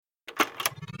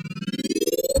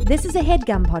This is a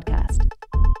HeadGum podcast.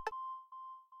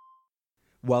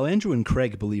 While Andrew and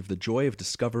Craig believe the joy of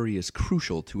discovery is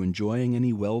crucial to enjoying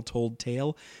any well-told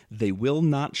tale, they will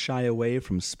not shy away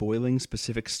from spoiling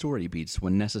specific story beats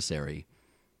when necessary.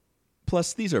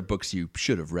 Plus, these are books you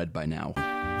should have read by now.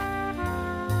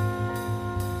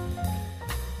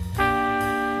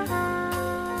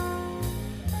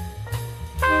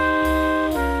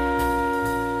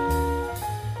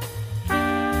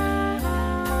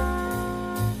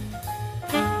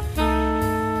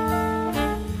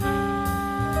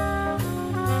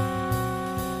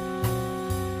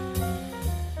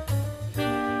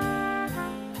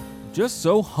 Just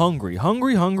so hungry.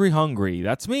 Hungry.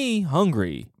 That's me,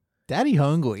 hungry. Daddy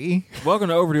hungry. Welcome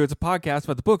to Overdue. It's a podcast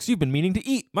about the books you've been meaning to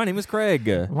eat. My name is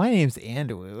Craig. My name's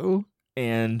Andrew.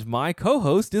 And my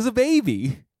co-host is a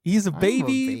baby. He's a baby. I'm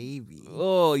a baby.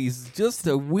 Oh, he's just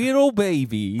a little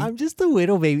baby. I'm just a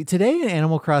little baby. Today in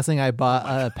Animal Crossing, I bought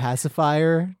a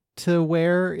pacifier to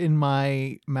wear in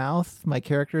my mouth, my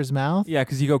character's mouth. Yeah,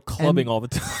 because you go clubbing all the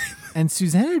time. And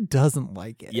Suzanne doesn't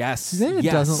like it. Yes. Suzanne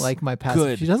doesn't like my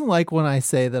pacifier. Good. She doesn't like when I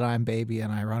say that I'm baby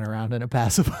and I run around in a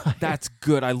pacifier. That's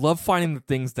good. I love finding the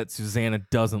things that Susanna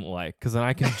doesn't like because then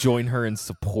I can join her in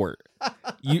support.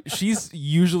 She's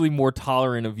usually more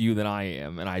tolerant of you than I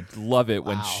am, and I love it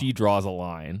when she draws a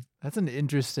line. That's an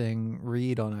interesting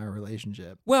read on our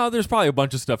relationship. Well, there's probably a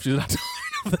bunch of stuff she's not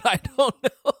tolerant of that I don't know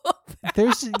about.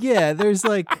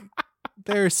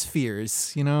 There's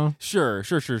spheres, you know? Sure.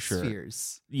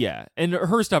 Spheres. Yeah, and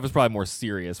her stuff is probably more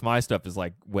serious. My stuff is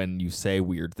like when you say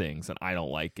weird things, and I don't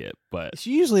like it. But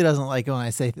she usually doesn't like it when I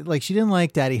say, like, she didn't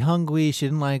like Daddy Hungry. She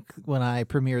didn't like when I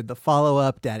premiered the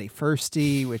follow-up, Daddy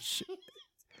Thirsty, which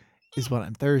is when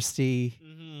I'm thirsty.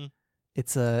 Mm-hmm.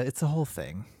 It's a whole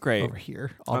thing. Great. Over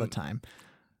here all the time.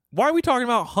 Why are we talking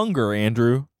about hunger,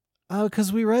 Andrew?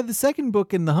 Because we read the second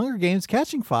book in the Hunger Games,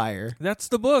 Catching Fire. That's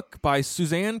the book by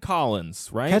Suzanne Collins,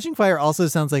 right? Catching Fire also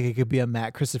sounds like it could be a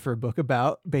Matt Christopher book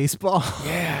about baseball.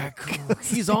 Yeah,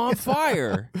 he's on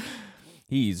fire.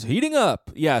 He's heating up.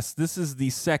 Yes, this is the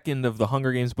second of the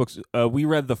Hunger Games books. We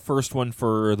read the first one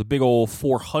for the big old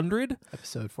 400.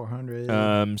 Episode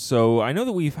 400. So I know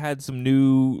that we've had some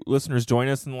new listeners join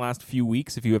us in the last few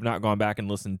weeks. If you have not gone back and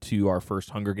listened to our first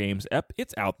Hunger Games ep,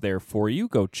 it's out there for you.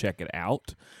 Go check it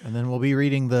out. And then we'll be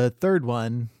reading the third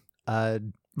one,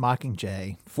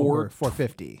 Mockingjay, for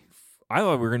 450. I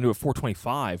thought we were going to do it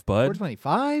 425, bud.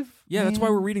 425? Yeah, that's why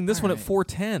we're reading this one at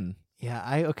 410. Yeah,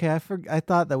 I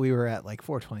thought that we were at like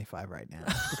 425 right now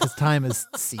because time has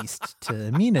ceased to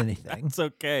mean anything. That's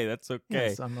okay.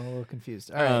 Yes, I'm a little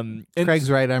confused. All right, Craig's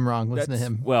right. I'm wrong. Listen to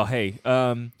him. Well, hey,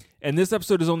 and this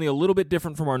episode is only a little bit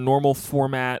different from our normal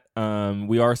format.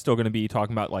 We are still going to be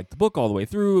talking about like the book all the way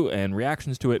through and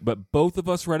reactions to it, but both of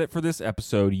us read it for this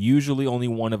episode. Usually only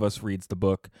one of us reads the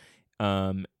book.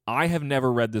 I have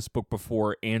never read this book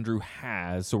before. Andrew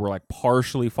has, so we're like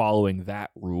partially following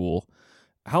that rule.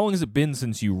 How long has it been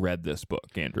since you read this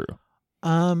book, Andrew?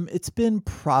 It's been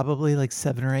probably like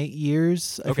 7 or 8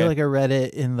 years. I feel like I read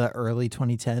it in the early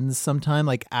 2010s sometime,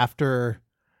 like after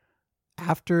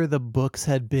the books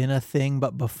had been a thing,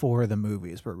 but before the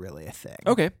movies were really a thing.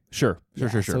 Okay, sure.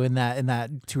 So in that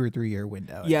 2 or 3 year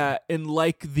window. Yeah, and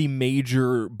like the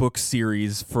major book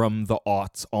series from the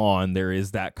aughts on, there is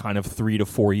that kind of 3 to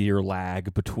 4 year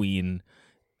lag between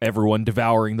everyone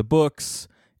devouring the books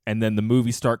and then the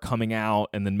movies start coming out,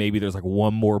 and then maybe there's like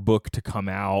one more book to come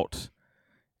out.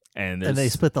 And they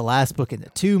split the last book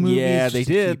into 2 movies. Yeah, they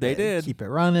did. Keep it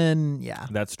running. Yeah.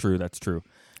 That's true.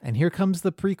 And here comes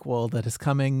the prequel that is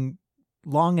coming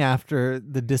long after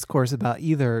the discourse about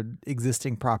either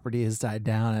existing property has died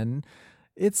down. And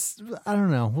I don't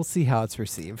know. We'll see how it's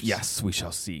received. Yes, we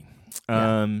shall see.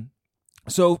 Yeah.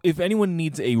 So if anyone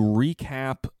needs a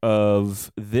recap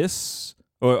of this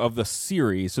or of the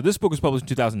series, so this book was published in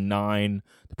 2009.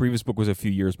 The previous book was a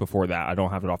few years before that. I don't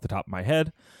have it off the top of my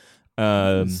head.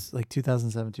 It's like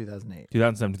 2007, 2008.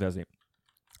 2007,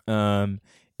 2008.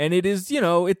 And it is,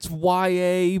 it's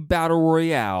YA Battle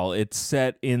Royale. It's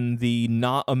set in the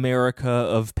not America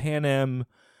of Panem,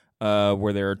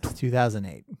 where there are...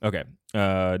 2008. Okay.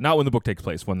 Not when the book takes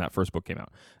place, when that first book came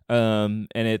out. And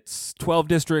it's 12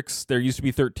 districts. There used to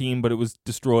be 13, but it was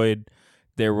destroyed.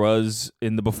 There was,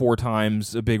 in the before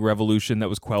times, a big revolution that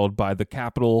was quelled by the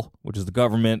capital, which is the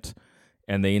government,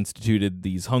 and they instituted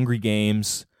these Hungry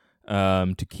Games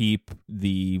to keep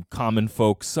the common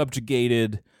folk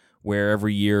subjugated, where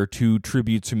every year 2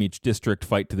 tributes from each district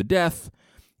fight to the death.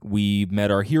 We met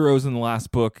our heroes in the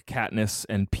last book, Katniss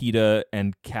and Peeta,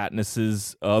 and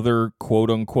Katniss's other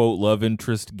quote-unquote love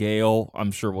interest, Gale.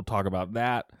 I'm sure we'll talk about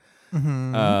that.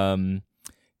 Mm-hmm.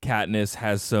 Katniss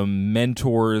has some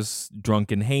mentors,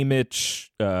 Drunken Haymitch,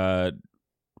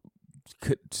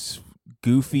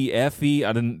 Goofy Effie.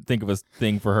 I didn't think of a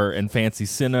thing for her, and Fancy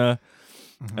Cinna.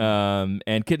 And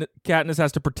Katniss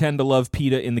has to pretend to love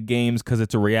Peeta in the games because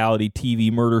it's a reality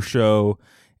TV murder show,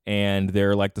 and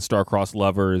they're like the star-crossed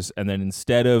lovers. And then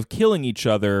instead of killing each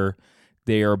other,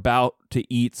 they are about to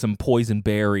eat some poison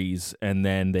berries, and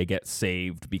then they get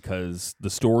saved because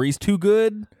the story's too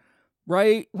good,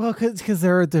 right? Well, because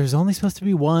there's only supposed to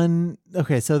be one.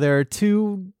 Okay, so there are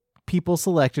 2 people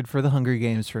selected for the Hunger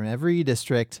Games from every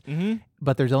district,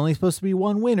 but there's only supposed to be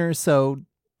one winner, so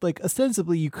like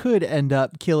ostensibly you could end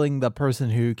up killing the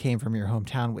person who came from your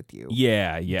hometown with you.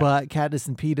 Yeah. But Katniss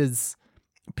and Peeta's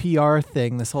PR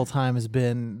thing this whole time has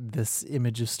been this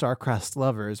image of star-crossed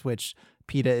lovers, which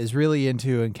Peeta is really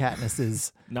into and Katniss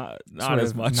is not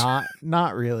as much.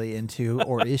 Not really into,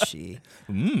 or is she?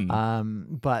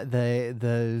 But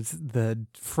the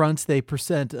front they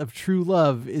present of true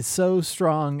love is so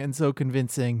strong and so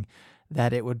convincing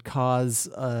that it would cause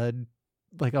a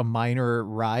minor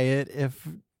riot if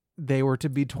they were to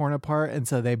be torn apart, and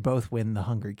so they both win the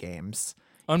Hunger Games.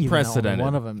 Unprecedented.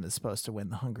 One of them is supposed to win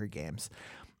the Hunger Games.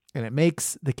 And it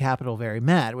makes the Capitol very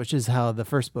mad, which is how the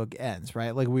first book ends,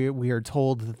 right? Like we are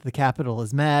told that the Capitol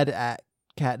is mad at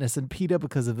Katniss and Peeta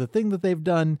because of the thing that they've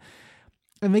done,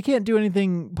 and they can't do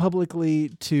anything publicly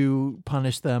to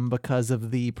punish them because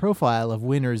of the profile of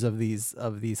winners of these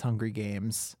Hunger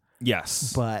Games.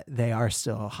 Yes, but they are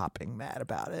still hopping mad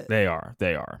about it. They are.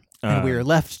 And we are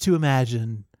left to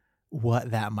imagine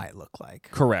what that might look like.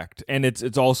 Correct. And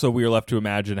it's also, we are left to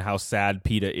imagine how sad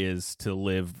Peeta is to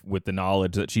live with the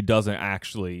knowledge that she doesn't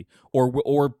actually,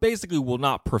 or basically will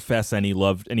not profess any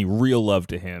real love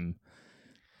to him.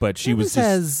 But she was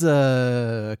just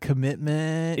has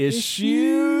commitment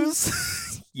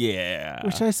issues. Yeah.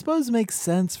 Which I suppose makes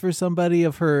sense for somebody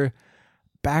of her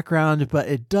background, but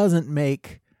it doesn't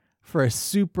make for a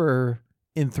super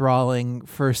enthralling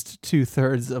first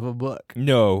 2/3 of a book.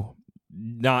 No.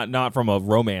 Not from a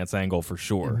romance angle for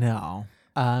sure. No.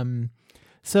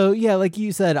 So yeah, like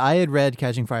you said, I had read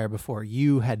Catching Fire before.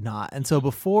 You had not. And so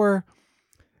before,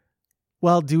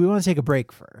 well, do we want to take a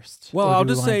break first? Well, I'll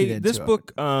just say this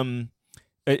book, again,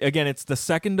 it's the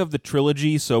second of the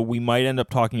trilogy, so we might end up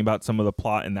talking about some of the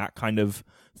plot and that kind of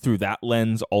through that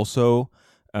lens also.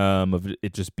 Of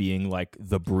it just being like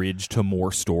the bridge to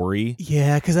more story.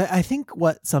 Yeah, because I think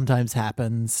what sometimes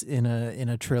happens in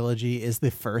a trilogy is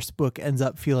the first book ends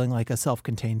up feeling like a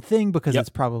self-contained thing because it's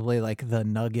probably like the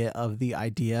nugget of the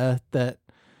idea that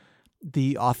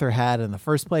the author had in the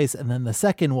first place, and then the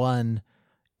second one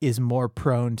is more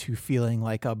prone to feeling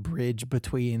like a bridge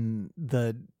between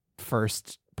the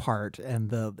first part and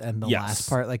the last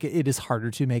part. Like it is harder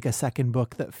to make a second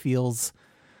book that feels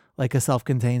like a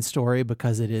self-contained story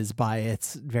because it is by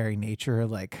its very nature,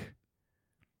 like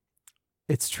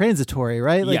it's transitory,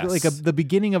 right? Like the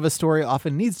beginning of a story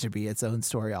often needs to be its own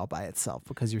story all by itself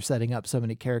because you're setting up so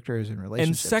many characters and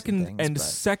relationships. And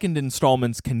second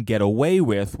installments can get away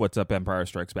with What's Up, Empire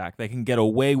Strikes Back. They can get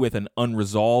away with an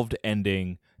unresolved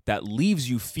ending that leaves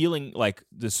you feeling like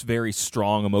this very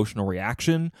strong emotional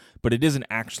reaction, but it isn't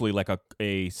actually like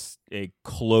a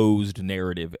closed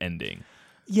narrative ending.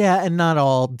 Yeah, and not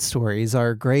all stories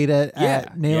are great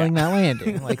at nailing that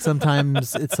landing. Like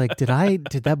sometimes it's like, did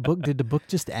the book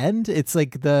just end? It's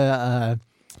like the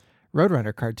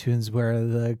Roadrunner cartoons where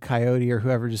the coyote or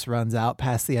whoever just runs out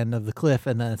past the end of the cliff,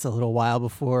 and then it's a little while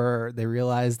before they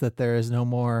realize that there is no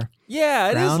more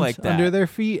it is like that under their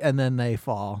feet, and then they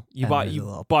fall. You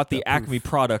bought the Acme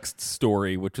Products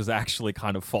story, which was actually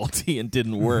kind of faulty and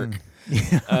didn't work.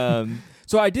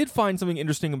 So I did find something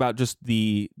interesting about just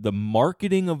the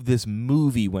marketing of this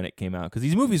movie when it came out, because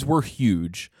these movies were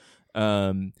huge,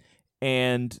 and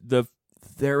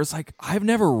there was like, I've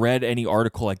never read any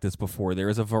article like this before. There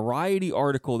is a Variety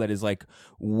article that is like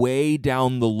way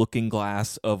down the looking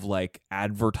glass of like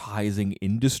advertising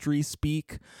industry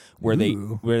speak, where they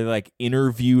like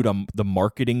interviewed the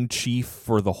marketing chief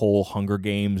for the whole Hunger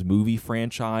Games movie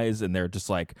franchise, and they're just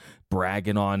like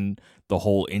bragging on the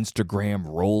whole Instagram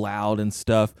rollout and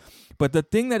stuff. But the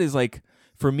thing that is like,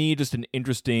 for me, just an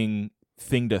interesting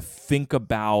thing to think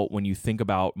about when you think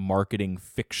about marketing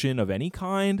fiction of any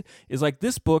kind is like,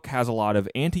 this book has a lot of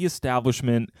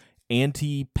anti-establishment,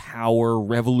 anti-power,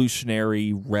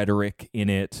 revolutionary rhetoric in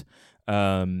it,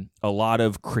 a lot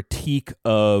of critique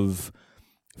of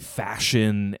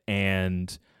fashion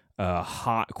and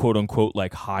hot, quote unquote,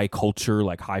 like high culture,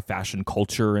 like high fashion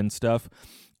culture and stuff.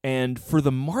 And for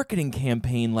the marketing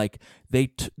campaign, like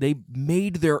they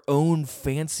made their own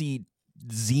fancy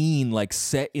zine, like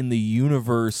set in the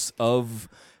universe of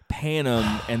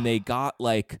Panem and they got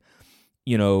like,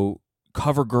 you know,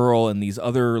 CoverGirl and these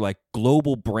other like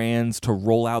global brands to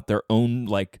roll out their own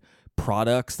like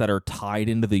products that are tied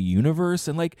into the universe.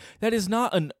 And like, that is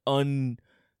not an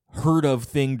unheard of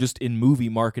thing just in movie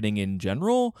marketing in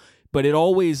general, but it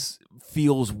always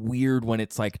feels weird when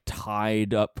it's like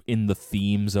tied up in the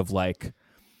themes of like,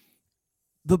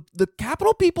 the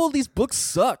capital people of these books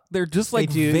suck. They're just like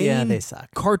vain they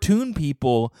suck. cartoon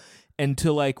people, and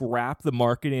to like wrap the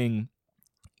marketing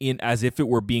in as if it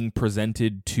were being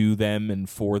presented to them and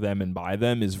for them and by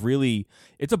them is really,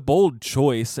 it's a bold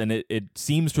choice, and it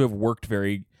seems to have worked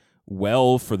very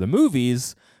well for the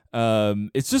movies.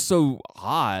 It's just so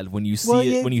odd when you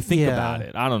see it, when you think about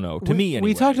it. I don't know. To me,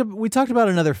 anyway. We talked about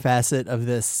another facet of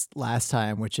this last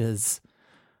time, which is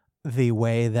the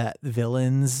way that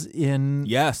villains in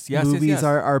movies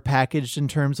are packaged in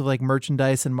terms of like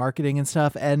merchandise and marketing and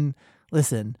stuff. And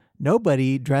listen,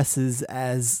 nobody dresses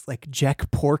as like Jack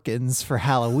Porkins for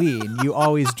Halloween. You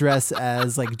always dress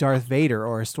as like Darth Vader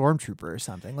or a stormtrooper or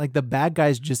something. Like the bad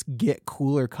guys just get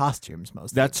cooler costumes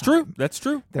most of the time. That's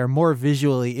true. They're more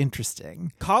visually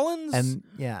interesting. Collins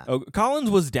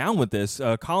was down with this.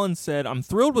 Collins said, "I'm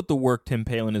thrilled with the work Tim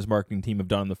Pale and his marketing team have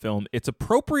done on the film. It's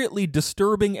appropriately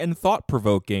disturbing and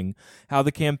thought-provoking how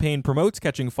the campaign promotes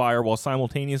catching fire while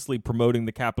simultaneously promoting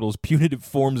the Capitol's punitive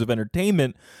forms of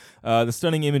entertainment. The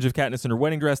stunning image of Katniss in her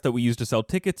wedding dress that we use to sell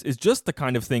tickets is just the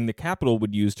kind of thing the Capitol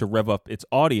would use to rev up its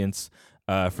audience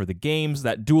for the games.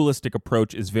 That dualistic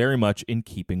approach is very much in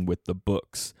keeping with the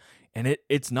books." And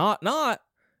it's not.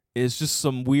 It's just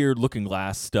some weird looking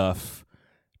glass stuff.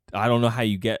 I don't know how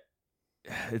you get...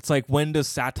 It's like, when does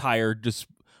satire just...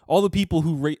 All the people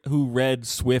who read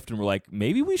Swift and were like,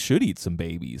 maybe we should eat some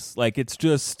babies. Like, it's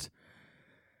just...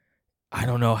 I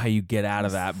don't know how you get out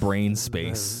of that brain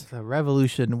space. The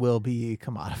revolution will be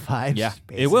commodified. Yeah,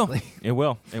 basically. It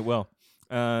will.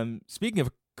 Speaking of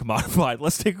commodified,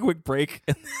 let's take a quick break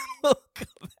and then we'll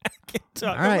come back and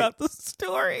talk about the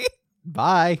story.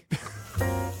 Bye.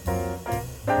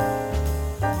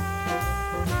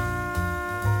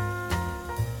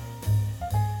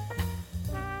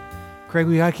 Craig,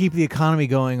 we gotta keep the economy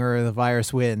going or the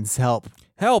virus wins. Help.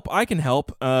 I can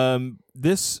help.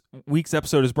 This week's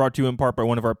episode is brought to you in part by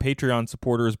one of our Patreon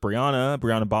supporters,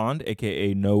 Brianna Bond,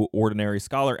 a.k.a. No Ordinary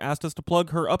Scholar, asked us to plug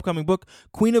her upcoming book,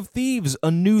 Queen of Thieves,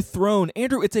 A New Throne.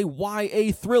 Andrew, it's a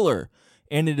YA thriller,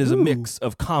 and it is a mix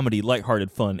of comedy,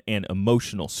 lighthearted fun, and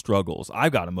emotional struggles.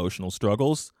 I've got emotional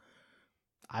struggles.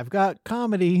 I've got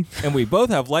comedy. And we both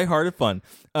have lighthearted fun.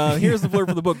 Here's the blurb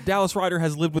for the book. Dallas Ryder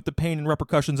has lived with the pain and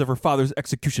repercussions of her father's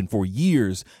execution for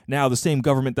years. Now the same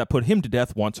government that put him to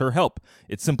death wants her help.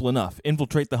 It's simple enough.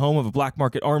 Infiltrate the home of a black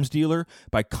market arms dealer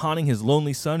by conning his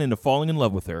lonely son into falling in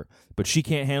love with her. But she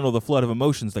can't handle the flood of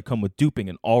emotions that come with duping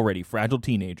an already fragile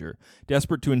teenager.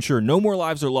 Desperate to ensure no more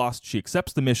lives are lost, she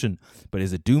accepts the mission. But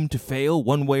is it doomed to fail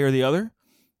one way or the other?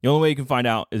 The only way you can find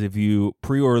out is if you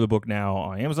pre-order the book now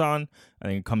on Amazon. I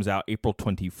think it comes out April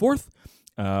 24th.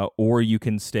 Or you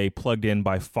can stay plugged in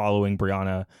by following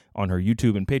Brianna on her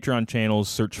YouTube and Patreon channels.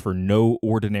 Search for No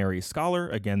Ordinary Scholar.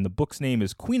 Again, the book's name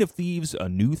is Queen of Thieves, A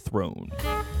New Throne.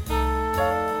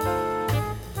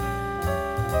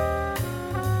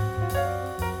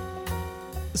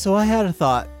 So I had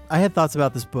thoughts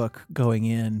about this book going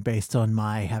in based on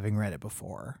my having read it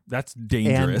before. That's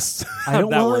dangerous. I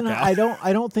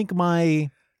don't think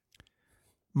my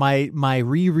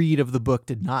reread of the book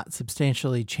did not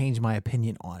substantially change my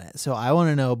opinion on it. So I want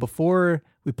to know, before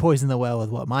we poison the well with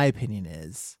what my opinion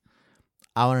is,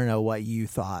 I want to know what you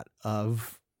thought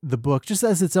of the book just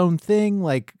as its own thing,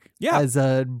 like as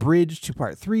a bridge to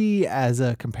part 3, as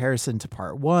a comparison to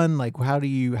part 1. Like, how do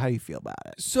you feel about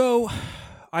it? So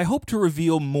I hope to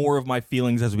reveal more of my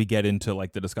feelings as we get into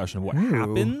like the discussion of what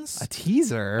happens. A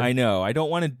teaser. I know. I don't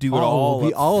want to do it all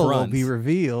will be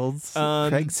revealed.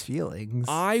 Craig's feelings.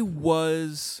 I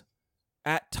was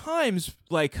at times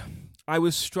like, I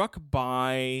was struck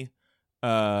by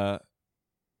how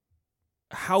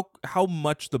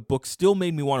much the book still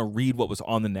made me want to read what was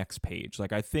on the next page.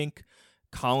 Like, I think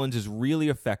Collins is really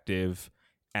effective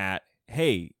at,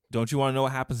 hey, don't you want to know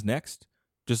what happens next?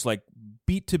 Just like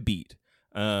beat to beat.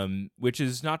 Which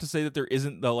is not to say that there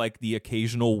isn't the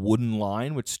occasional wooden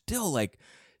line, which still, like,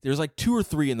 there's like 2 or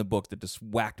 3 in the book that just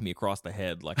whacked me across the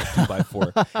head like a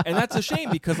 2x4. And that's a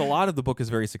shame because a lot of the book is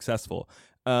very successful.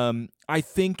 I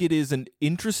think it is an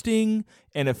interesting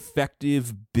and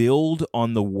effective build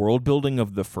on the world building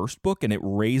of the first book, and it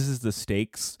raises the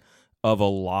stakes of a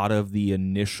lot of the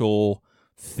initial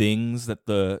things that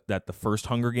the first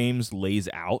Hunger Games lays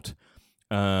out.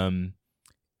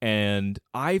 And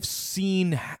I've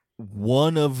seen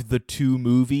one of the two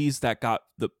movies that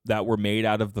were made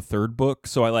out of the third book.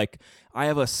 So I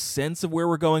have a sense of where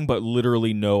we're going, but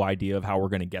literally no idea of how we're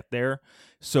going to get there.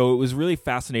 So it was really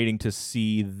fascinating to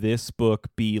see this book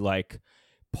be like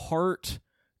part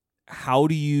how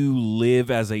do you live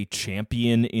as a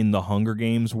champion in the Hunger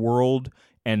Games world,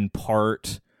 and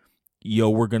part,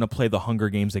 we're going to play the Hunger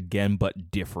Games again,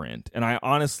 but different. And I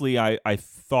honestly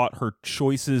thought her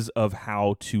choices of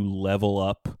how to level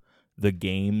up the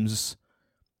games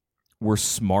were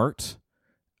smart.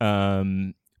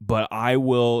 But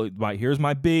here's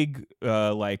my big,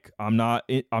 I'm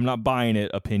not buying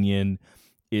it opinion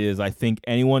is I think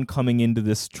anyone coming into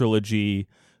this trilogy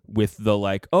with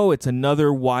the it's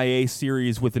another YA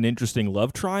series with an interesting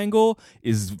love triangle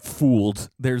is fooled.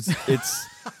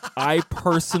 I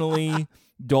personally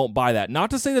don't buy that. Not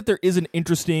to say that there isn't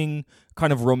interesting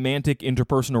kind of romantic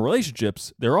interpersonal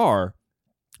relationships. There are.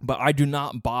 But I do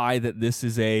not buy that this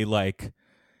is a will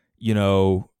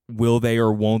they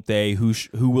or won't they?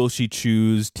 Who will she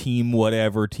choose? Team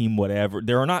whatever.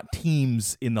 There are not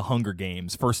teams in the Hunger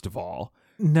Games, first of all.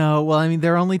 No, well, I mean,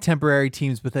 they're only temporary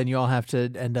teams, but then you all have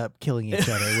to end up killing each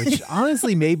other, which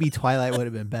honestly, maybe Twilight would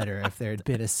have been better if there had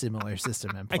been a similar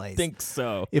system in place. I think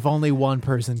so. If only one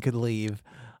person could leave.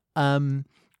 So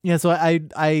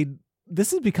I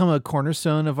this has become a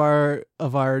cornerstone of our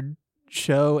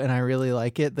show, and I really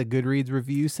like it, the Goodreads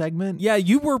review segment. Yeah,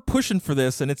 you were pushing for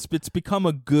this, and it's become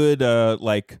a good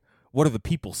what are the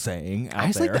people saying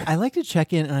out there? I like to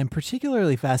check in, and I'm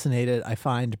particularly fascinated, I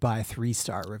find, by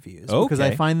 3-star reviews. Okay. Because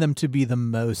I find them to be the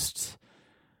most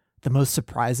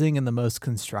surprising and the most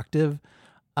constructive.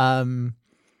 This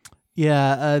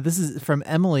is from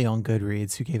Emily on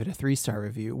Goodreads, who gave it a 3-star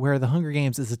review, where The Hunger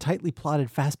Games is a tightly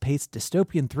plotted, fast-paced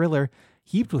dystopian thriller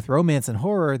heaped with romance and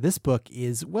horror. This book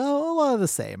is, a lot of the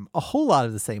same. A whole lot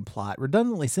of the same plot,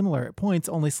 redundantly similar at points,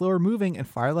 only slower moving and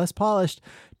far less polished.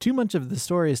 Too much of the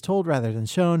story is told rather than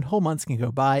shown. Whole months can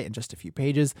go by in just a few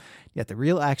pages, yet the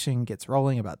real action gets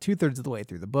rolling about 2/3 of the way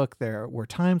through the book. There were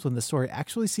times when the story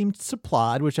actually seemed to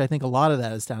plod, which I think a lot of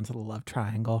that is down to the love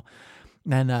triangle.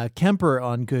 And Kemper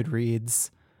on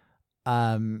Goodreads,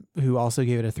 who also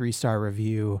gave it a 3-star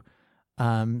review,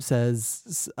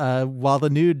 says, while the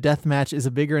new deathmatch is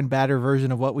a bigger and badder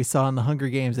version of what we saw in the Hunger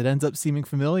Games, it ends up seeming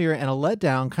familiar and a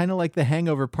letdown, kind of like The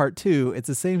Hangover Part 2. It's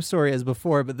the same story as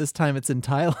before, but this time it's in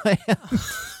Thailand.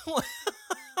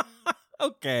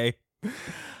 Okay.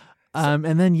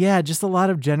 And then, just a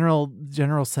lot of general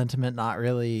sentiment, not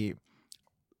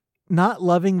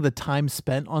loving the time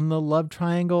spent on the love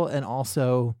triangle, and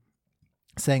also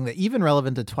saying that even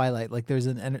relevant to Twilight, like there's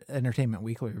an Entertainment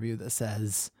Weekly review that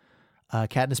says,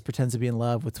 Katniss pretends to be in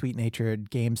love with sweet-natured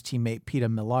Games teammate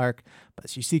Peeta Mellark, but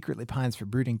she secretly pines for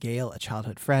brooding Gale, a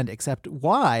childhood friend. Except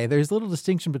why? There's little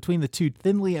distinction between the two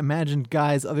thinly imagined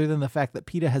guys other than the fact that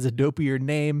Peeta has a dopier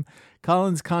name.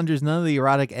 Collins conjures none of the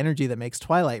erotic energy that makes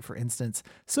Twilight, for instance,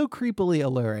 so creepily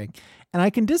alluring. And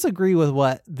I can disagree with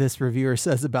what this reviewer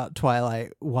says about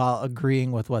Twilight while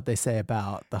agreeing with what they say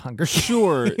about the Hunger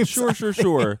Games.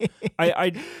 Sure.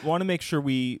 I want to make sure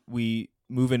we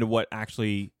move into what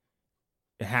actually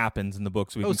happens in the book,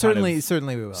 so we can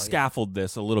certainly we will scaffold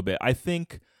this a little bit. I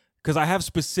think because I have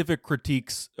specific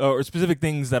critiques or specific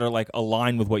things that are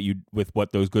aligned with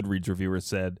what those Goodreads reviewers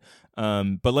said.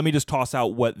 But let me just toss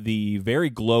out what the very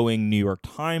glowing New York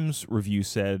Times review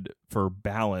said for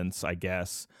balance, I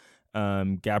guess.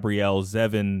 Gabrielle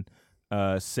Zevin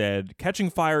said, Catching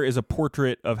Fire is a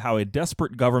portrait of how a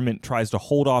desperate government tries to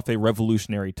hold off a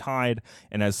revolutionary tide,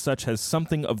 and as such has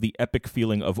something of the epic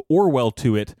feeling of Orwell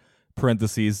to it,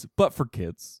 parentheses, but for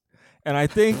kids. And I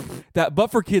think that but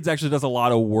for kids actually does a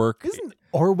lot of work. Isn't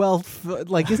Orwell,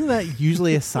 isn't that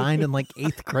usually assigned in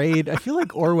 8th grade? I feel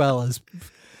like Orwell is,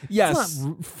 yes, it's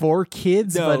not for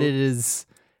kids, no, but it is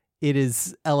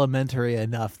elementary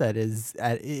enough that it is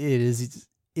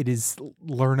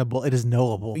learnable. It is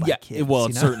knowable by kids. Well,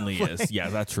 it certainly is. Yeah,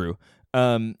 that's true.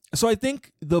 So I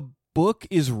think the book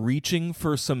is reaching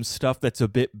for some stuff that's a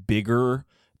bit bigger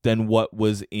than what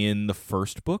was in the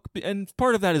first book. And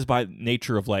part of that is by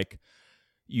nature of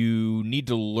you need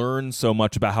to learn so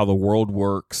much about how the world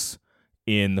works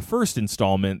in the first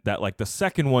installment that the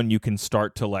second one you can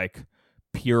start to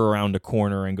peer around a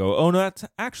corner and go, oh no, that's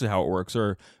actually how it works.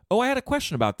 Or, oh, I had a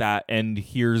question about that, and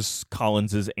here's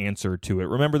Collins's answer to it.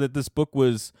 Remember that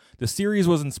the series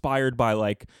was inspired by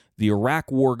the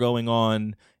Iraq War going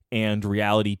on and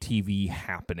reality TV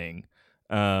happening.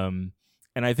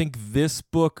 And I think this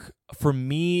book, for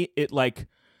me, it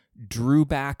drew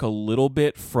back a little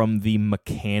bit from the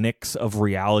mechanics of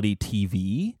reality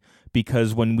TV,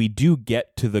 because when we do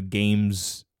get to the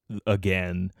games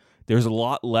again, there's a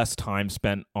lot less time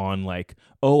spent on like,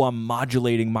 oh, I'm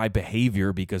modulating my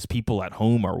behavior because people at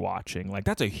home are watching. Like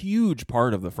that's a huge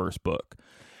part of the first book.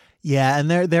 Yeah, and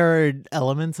there are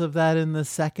elements of that in the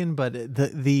second, but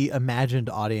the imagined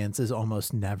audience is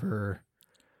almost never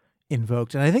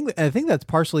invoked. And I think that's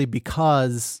partially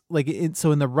because like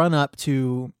so in the run up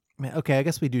to, okay, I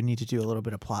guess we do need to do a little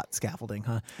bit of plot scaffolding,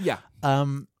 huh? Yeah.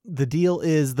 The deal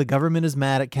is the government is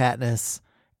mad at Katniss,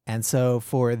 and so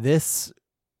for this,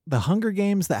 the Hunger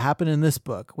Games that happen in this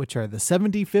book, which are the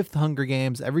 75th Hunger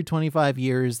Games, every 25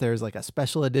 years there's like a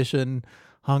special edition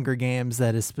Hunger Games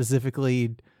that is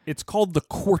specifically, it's called the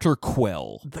Quarter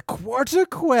Quell. The Quarter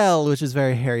Quell, which is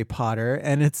very Harry Potter,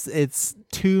 and it's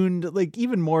tuned like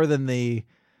even more than the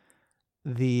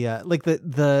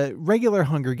regular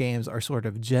Hunger Games are sort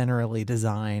of generally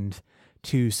designed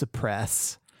to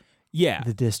suppress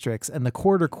the districts, and the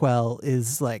Quarter Quell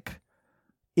is like,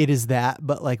 it is that,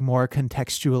 but like more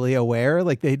contextually aware.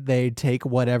 Like they take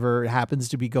whatever happens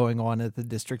to be going on at the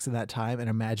districts at that time and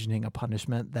imagining a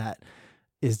punishment that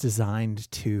is designed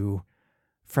to,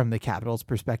 from the Capitol's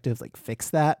perspective, like fix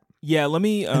that. Yeah, let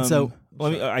me.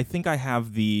 I think I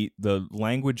have the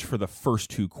language for the first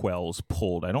two quells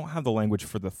pulled. I don't have the language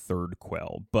for the third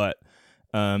quell, but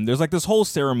there's like this whole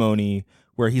ceremony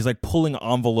where he's like pulling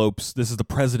envelopes. This is the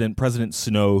President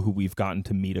Snow, who we've gotten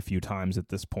to meet a few times at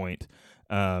this point.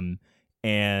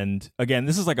 And again,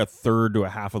 this is like a third to a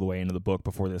half of the way into the book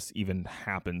before this even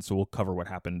happens. So we'll cover what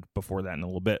happened before that in a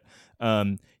little bit.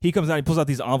 He comes out, he pulls out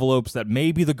these envelopes that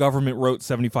maybe the government wrote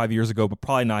 75 years ago, but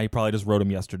probably not. He probably just wrote them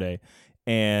yesterday.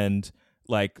 And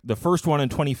like the first one on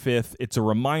 25th, it's a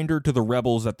reminder to the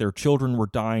rebels that their children were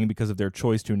dying because of their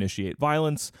choice to initiate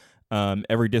violence.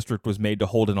 Every district was made to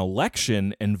hold an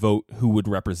election and vote who would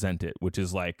represent it, which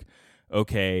is like,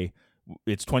 okay,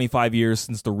 it's 25 years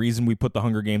since the reason we put the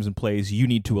Hunger Games in place. You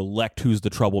need to elect who's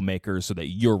the troublemaker so that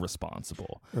you're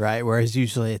responsible. Right. Whereas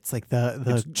usually it's like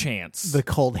the chance, the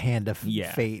cold hand of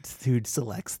fate who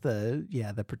selects the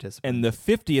participant. And the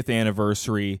 50th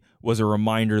anniversary was a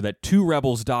reminder that 2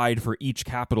 rebels died for each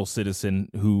capital citizen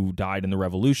who died in the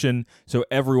revolution. So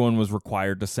everyone was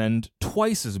required to send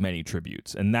twice as many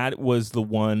tributes. And that was the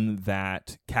one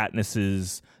that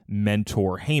Katniss's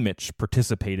mentor Haymitch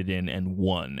participated in and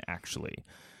won, actually.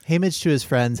 Haymitch to his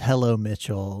friends, Hello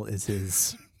Mitchell is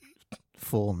his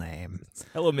full name.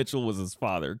 Hello Mitchell was his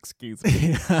father, excuse me.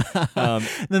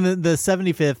 Then the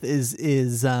 75th is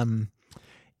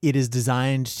it is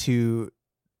designed to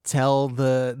tell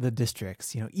the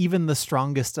districts, even the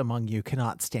strongest among you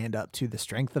cannot stand up to the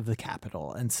strength of the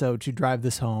capital. And so to drive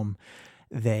this home,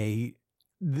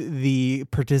 the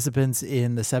participants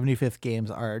in the 75th games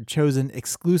are chosen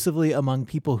exclusively among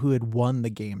people who had won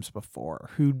the games before,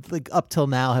 who like up till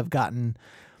now have gotten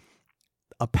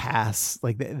a pass.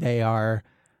 Like they are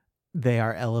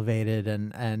elevated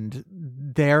and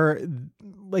they're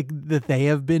like that they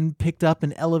have been picked up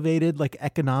and elevated like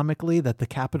economically, that the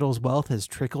capital's wealth has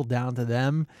trickled down to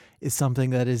them is something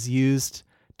that is used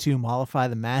to mollify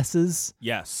the masses.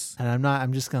 Yes. And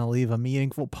I'm just going to leave a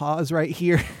meaningful pause right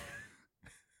here.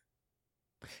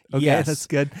 Okay, yes. That's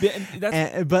good.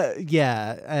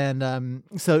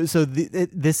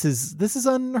 This is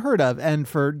unheard of. And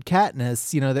for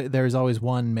Katniss, there's always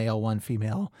one male, one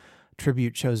female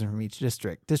tribute chosen from each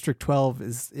district. District 12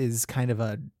 is kind of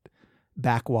a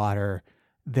backwater.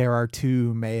 There are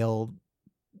 2 male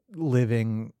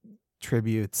living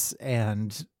tributes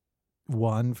and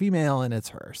 1 female, and it's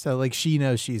her. So like she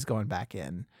knows she's going back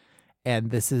in.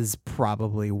 And this is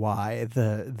probably why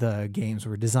the games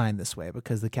were designed this way,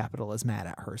 because the Capitol is mad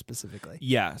at her specifically.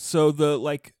 Yeah. So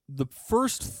the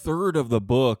first third of the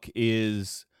book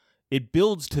it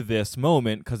builds to this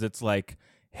moment because it's like,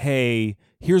 hey,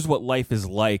 here's what life is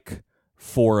like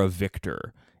for a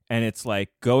victor. And it's like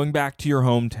going back to your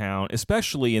hometown,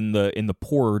 especially in the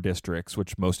poorer districts,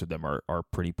 which most of them are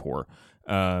pretty poor.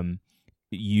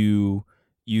 You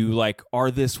like are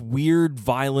this weird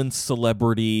violence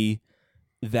celebrity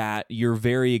that your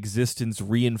very existence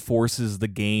reinforces the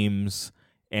games,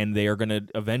 and they are going to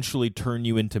eventually turn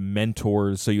you into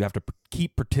mentors, so you have to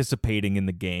keep participating in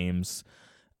the games.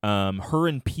 Her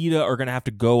and Peeta are going to have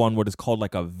to go on what is called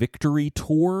like a victory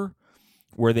tour,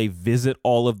 where they visit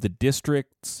all of the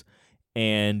districts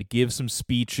and give some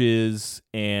speeches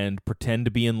and pretend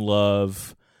to be in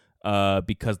love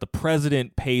because the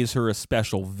president pays her a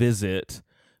special visit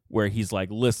where he's like,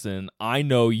 listen, I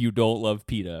know you don't love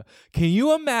Peeta. Can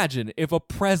you imagine if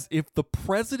the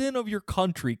president of your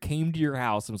country came to your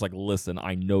house and was like, listen,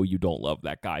 I know you don't love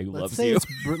that guy who loves you.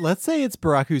 Let's say it's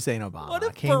Barack Hussein Obama. What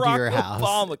if came Barack to your house?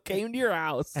 Obama came to your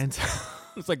house? And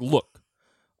it's like, look,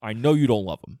 I know you don't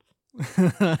love him.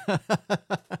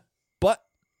 But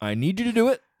I need you to do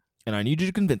it, and I need you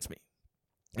to convince me.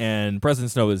 And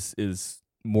President Snow is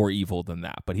more evil than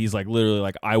that, but he's like literally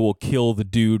like, I will kill the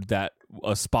dude that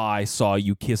a spy saw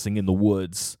you kissing in the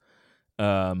woods,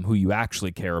 who you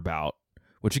actually care about.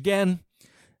 Which again,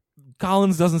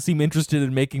 Collins doesn't seem interested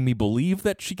in making me believe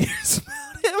that she cares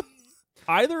about him.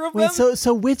 Either of them.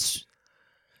 So which?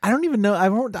 I don't even know. I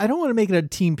don't want to make it a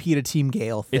Team Peta, Team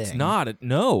Gale thing. It's not.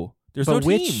 No, there's but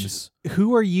no teams.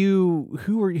 Who are you?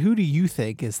 Who do you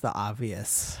think is the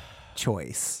obvious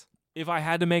choice? If I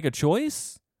had to make a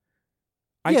choice,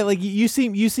 like you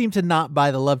seem to not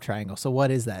buy the love triangle. So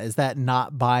what is that? Is that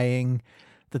not buying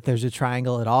that there's a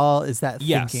triangle at all? Is that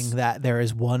thinking that there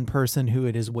is one person who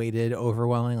it is weighted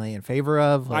overwhelmingly in favor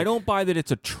of? I don't buy that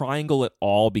it's a triangle at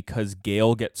all because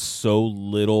Gale gets so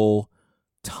little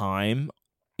time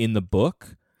in the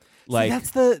book. Like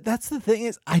that's the thing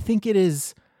is, I think it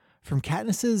is from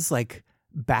Katniss's like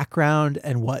background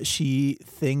and what she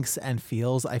thinks and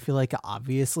feels. I feel like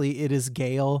obviously it is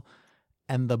Gale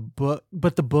and the book,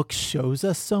 but the book shows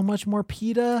us so much more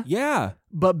Peta. Yeah.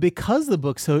 But because the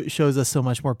book shows us so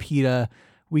much more Peta,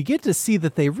 we get to see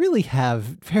that they really have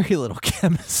very little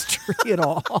chemistry at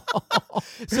all.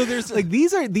 So there's like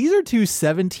these are two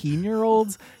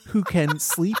 17-year-olds who can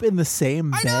sleep in the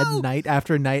same bed night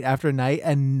after night after night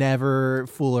and never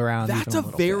fool around. That's even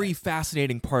a very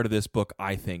fascinating part of this book,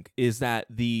 I think, is that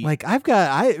the like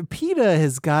Peta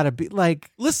has got to be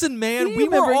like. Listen, man, we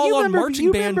were all on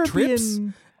marching band trips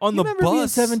on the bus. Being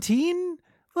 17,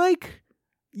 like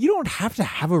you don't have to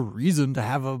have a reason to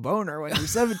have a boner when you're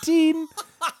 17.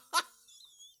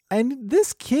 And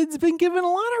this kid's been given a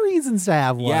lot of reasons to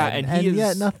have one. Yeah, and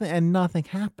yet nothing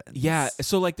happens. Yeah,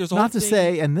 so like there's not to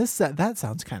say, and that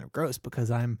sounds kind of gross because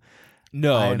I'm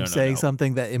saying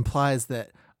something that implies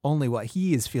that only what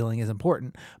he is feeling is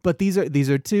important. But these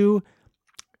are two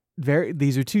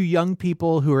young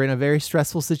people who are in a very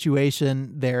stressful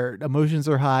situation. Their emotions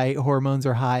are high, hormones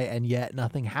are high, and yet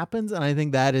nothing happens. And I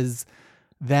think that is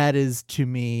to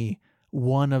me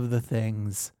one of the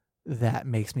things that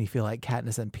makes me feel like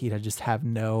Katniss and Peta just have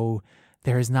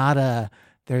there's not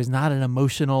an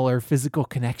emotional or physical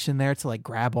connection there to like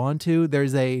grab onto.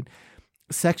 There's a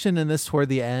section in this toward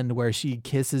the end where she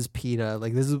kisses Peta.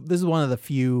 Like this is one of the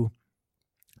few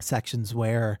sections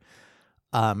where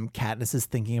Katniss is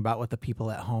thinking about what the people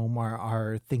at home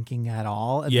are thinking at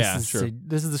all. And this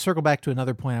is the circle back to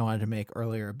another point I wanted to make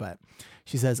earlier, but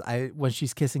she says, when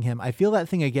she's kissing him, I feel that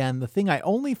thing again, the thing I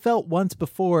only felt once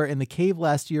before in the cave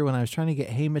last year when I was trying to get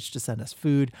Haymitch to send us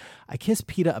food. I kissed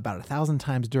Peta about 1,000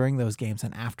 times during those games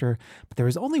and after, but there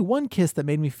was only one kiss that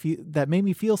made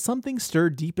me feel something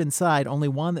stirred deep inside, only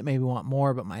one that made me want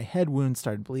more, but my head wound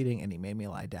started bleeding and he made me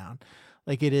lie down.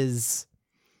 Like it is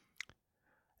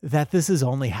that this has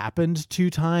only happened 2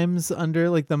 times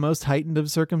under like the most heightened of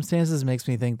circumstances makes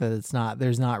me think that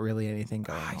there's not really anything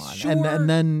going on. Sure. And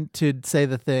then to say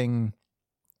the thing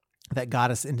that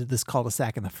got us into this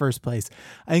cul-de-sac in the first place,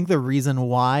 I think the reason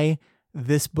why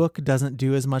this book doesn't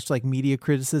do as much like media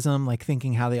criticism, like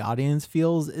thinking how the audience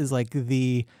feels, is like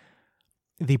the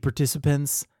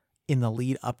participants in the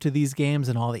lead up to these games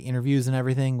and all the interviews and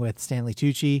everything with Stanley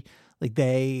Tucci, like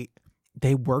they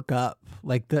work up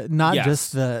like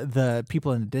just the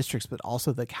people in the districts, but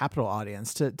also the capital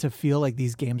audience to feel like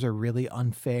these games are really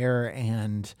unfair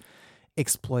and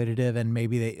exploitative and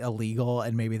maybe illegal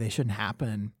and maybe they shouldn't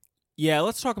happen. Yeah,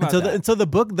 let's talk about that. So the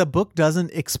book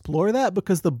doesn't explore that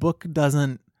because the book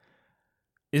doesn't.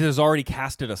 It has already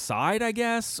cast it aside, I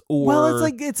guess. Or well,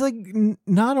 it's like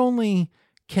not only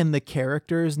can the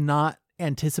characters not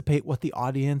anticipate what the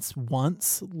audience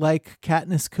wants, like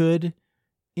Katniss could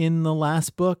in the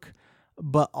last book,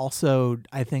 but also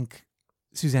I think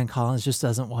Suzanne Collins just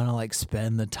doesn't want to like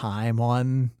spend the time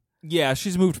on. Yeah,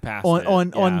 she's moved past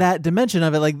on that dimension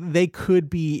of it. Like they could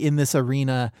be in this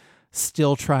arena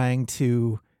still trying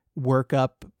to work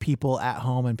up people at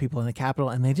home and people in the Capitol,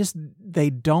 and they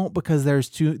don't because there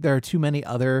are too many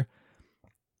other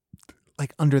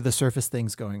like under the surface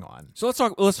things going on. So let's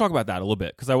talk about that a little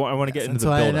bit because I want to get into the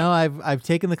build-up. I know I've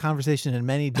taken the conversation in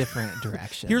many different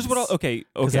directions. Here's what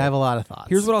because I have a lot of thoughts.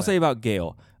 Here's what I'll say about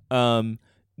Gale.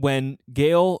 When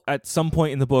Gale at some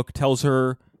point in the book tells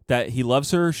her that he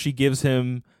loves her, she gives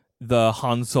him the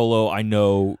Han Solo I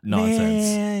know nonsense.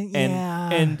 Man, yeah.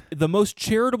 And the most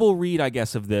charitable read, I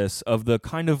guess, of the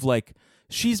kind of like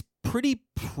she's pretty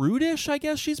prudish, I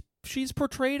guess she's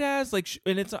portrayed as like,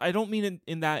 and it's, I don't mean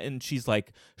in that, and she's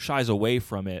like shies away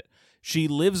from it. She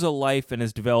lives a life and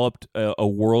has developed a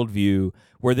worldview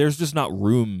where there's just not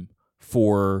room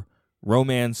for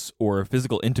romance or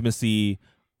physical intimacy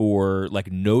or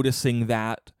like noticing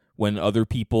that when other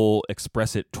people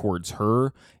express it towards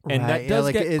her, and that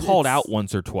does get called out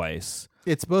once or twice.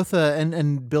 It's both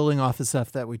and building off the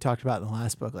stuff that we talked about in the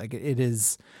last book. Like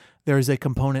there's a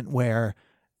component where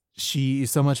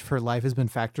so much of her life has been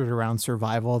factored around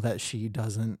survival that she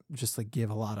doesn't just like give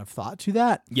a lot of thought to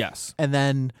that. Yes. And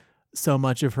then so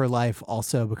much of her life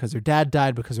also, because her dad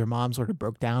died, because her mom sort of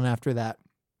broke down after that,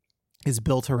 is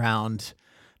built around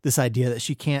this idea that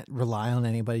she can't rely on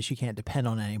anybody, she can't depend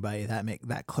on anybody.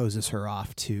 That closes her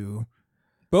off to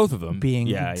both of them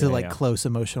being close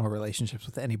emotional relationships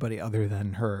with anybody other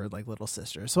than her like little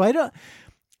sister. So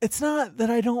it's not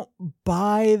that I don't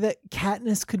buy that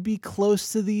Katniss could be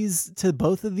close to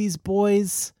both of these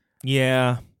boys.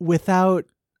 Yeah. Without,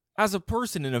 as a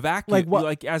person in a vacuum,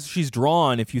 like as she's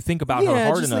drawn, if you think about her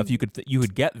hard enough, you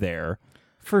would get there.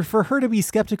 For her to be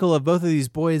skeptical of both of these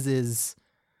boys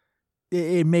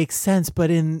it makes sense,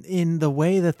 but in the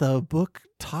way that the book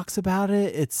talks about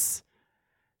it, it's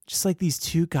just like these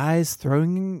two guys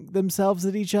throwing themselves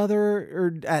at each other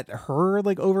or at her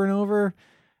like over and over.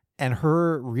 And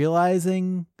her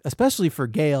realizing, especially for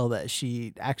Gale, that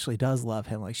she actually does love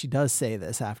him. Like she does say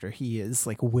this after he is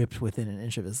like whipped within an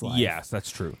inch of his life. Yes, that's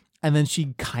true. And then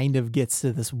she kind of gets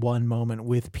to this one moment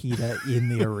with PETA in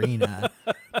the arena.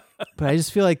 But I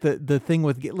just feel like the thing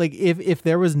with like if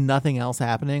there was nothing else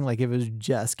happening, like if it was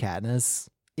just Katniss,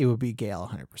 it would be Gale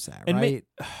 100%, right?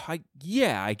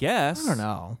 I guess. I don't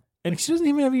know. And like, she doesn't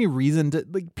even have any reason to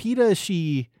like PETA.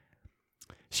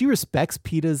 She respects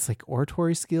PETA's like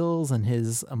oratory skills and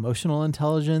his emotional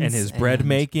intelligence and his bread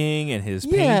making and his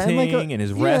painting and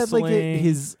his wrestling, like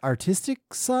his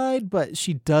artistic side, but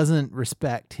she doesn't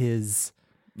respect his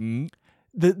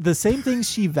the same things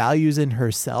she values in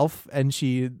herself, and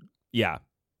she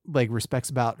like respects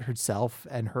about herself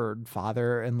and her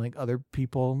father and like other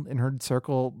people in her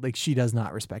circle. Like she does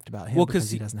not respect about him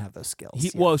because he doesn't have those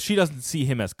skills. Well, she doesn't see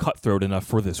him as cutthroat enough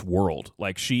for this world.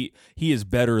 Like he is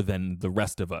better than the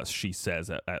rest of us, she says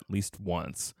at least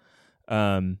once.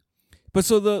 But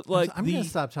so I'm going to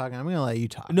stop talking. I'm going to let you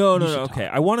talk. No. Okay.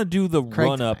 I want to do the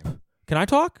run up. Can I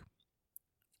talk?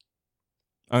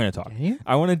 I'm going to talk. Can you?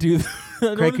 I want to do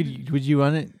Craig, would you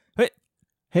want it?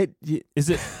 Hey, is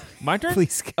it my turn?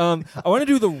 Please. I want to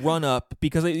do the run up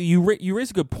because you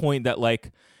raise a good point that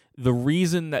like the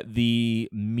reason that the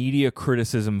media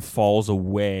criticism falls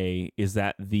away is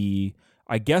that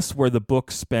I guess where the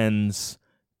book spends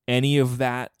any of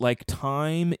that like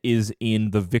time is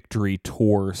in the victory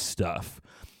tour stuff,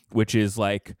 which is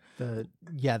like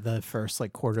the first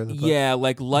like quarter of the book. Yeah,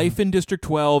 like life in District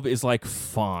 12 is like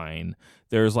fine.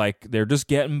 There's like they're just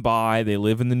getting by. They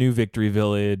live in the new Victory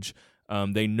Village.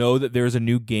 They know that there's a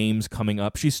new games coming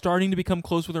up. She's starting to become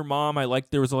close with her mom. I like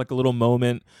there was like a little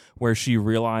moment where she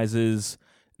realizes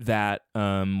that,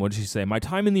 what did she say? My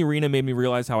time in the arena made me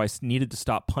realize how I needed to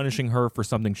stop punishing her for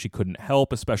something she couldn't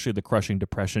help, especially the crushing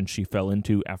depression she fell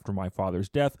into after my father's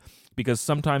death, because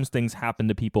sometimes things happen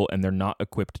to people and they're not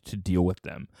equipped to deal with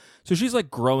them. So she's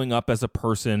like growing up as a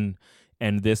person,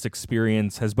 and this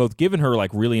experience has both given her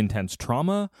like really intense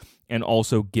trauma and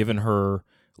also given her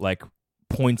like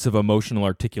points of emotional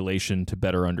articulation to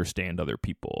better understand other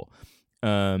people.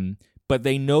 But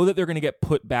they know that they're going to get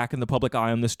put back in the public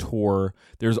eye on this tour.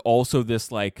 There's also this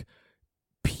like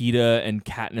PETA and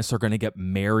Katniss are going to get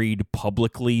married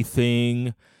publicly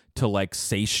thing to like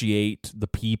satiate the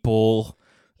people.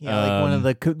 Yeah, like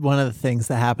one of the things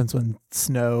that happens when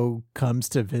Snow comes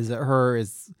to visit her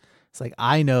is it's like,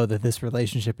 I know that this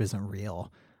relationship isn't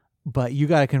real, but you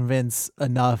got to convince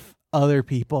enough other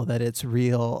people that it's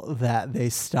real that they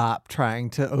stop trying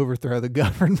to overthrow the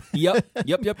government. Yep.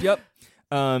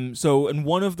 So, and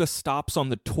one of the stops on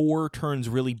the tour turns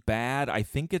really bad. I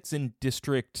think it's in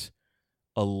District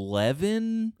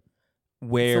 11,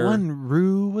 where the one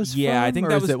Rue was from? I think or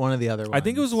that is was it one of the other ones? I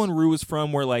think it was the one Rue was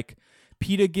from, where like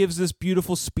PETA gives this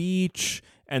beautiful speech,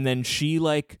 and then she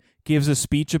like gives a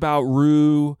speech about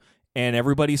Rue, and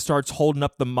everybody starts holding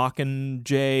up the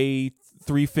Mockingjay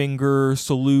 3-finger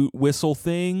salute whistle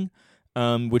thing,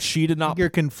 which she did not. You're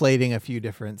conflating a few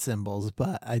different symbols,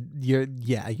 but you're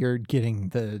getting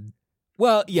the.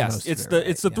 Well, yes, it's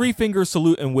the 3-finger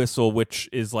salute and whistle, which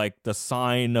is like the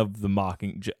sign of the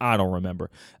Mockingjay. I don't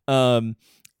remember.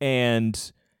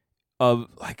 And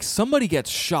like somebody gets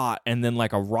shot, and then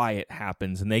like a riot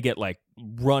happens, and they get like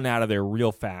run out of there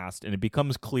real fast, and it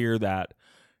becomes clear that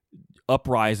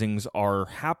uprisings are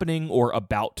happening or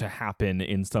about to happen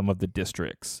in some of the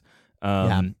districts.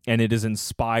 And it is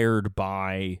inspired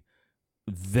by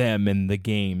them and the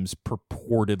games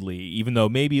purportedly, even though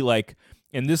maybe like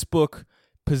in this book,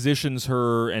 positions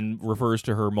her and refers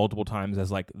to her multiple times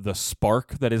as like the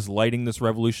spark that is lighting this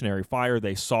revolutionary fire.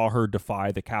 They saw her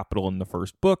defy the Capitol in the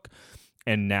first book,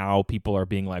 and now people are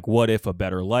being like, what if a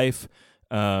better life?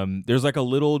 There's like a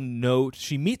little note.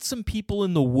 She meets some people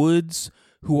in the woods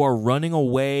who are running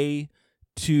away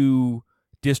to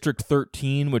District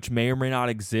 13, which may or may not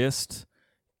exist,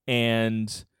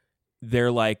 and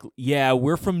they're like, yeah,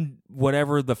 we're from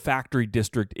whatever the factory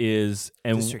district is,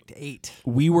 and District 8.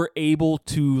 We were able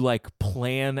to like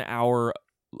plan our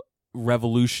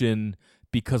revolution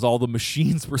because all the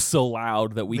machines were so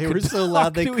loud that they were so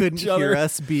loud they couldn't hear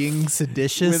us being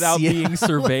seditious without being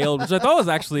surveilled, which I thought was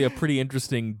actually a pretty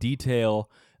interesting detail.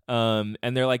 And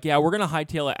they're like, yeah, we're gonna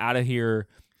hightail it out of here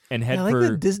and head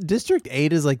for District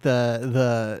 8 is like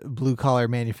the blue collar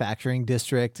manufacturing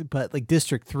district, but like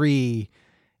District 3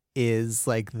 is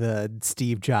like the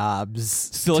Steve Jobs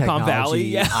Silicon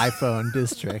Valley iPhone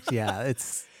district. Yeah,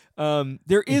 it's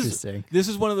there is this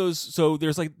is one of those. So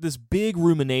there's like this big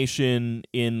rumination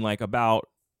in like about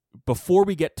before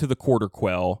we get to the Quarter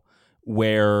Quell,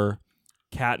 where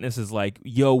Katniss is like,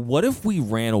 yo, what if we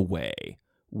ran away?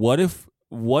 What if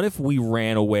we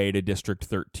ran away to District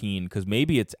 13? Because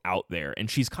maybe it's out there. And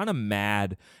she's kind of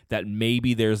mad that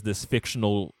maybe there's this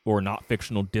fictional or not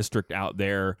fictional district out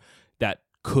there that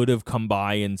could have come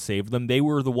by and saved them. They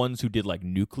were the ones who did like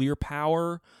nuclear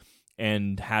power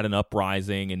and had an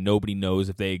uprising, and nobody knows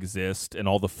if they exist, and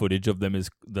all the footage of them is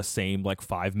the same like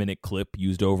 5-minute clip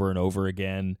used over and over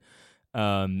again.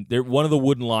 One of the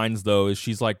wooden lines though is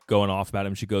she's like going off about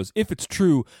him. She goes, if it's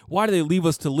true, why do they leave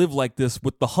us to live like this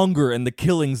with the hunger and the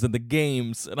killings and the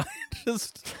games? And I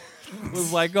just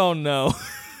was like, oh no.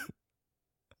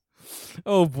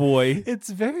 Oh boy. It's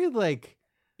very like,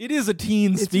 it is a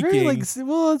teen speaking. Very like,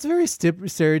 well, it's very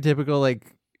stereotypical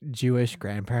like Jewish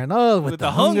grandparent. Oh, with the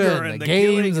hunger and the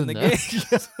games and the games.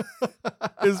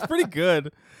 It's pretty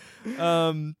good.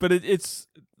 But it's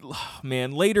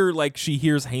man, later like she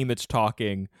hears Haymitch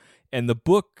talking, and the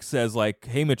book says like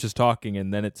Haymitch is talking,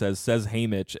 and then it says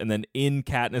Haymitch, and then in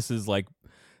Katniss's like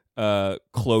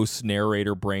close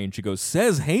narrator brain she goes,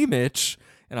 says Haymitch,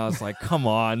 and I was like, come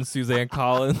on, Suzanne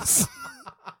Collins.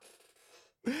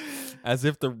 As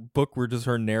if the book were just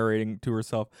her narrating to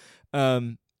herself.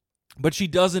 But she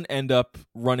doesn't end up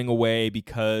running away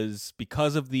because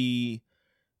of the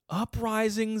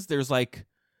uprisings. There's like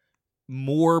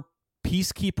more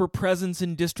peacekeeper presence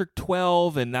in District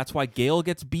 12, and that's why Gale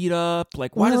gets beat up.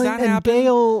 Like, why does that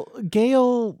happen?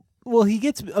 Gale, well, he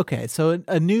gets, okay, so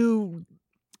the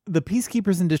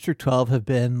peacekeepers in District 12 have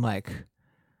been like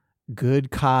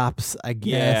good cops, I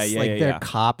guess. They're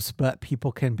cops, but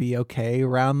people can be okay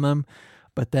around them.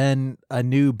 But then a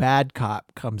new bad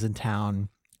cop comes in town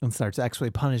and starts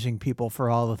actually punishing people for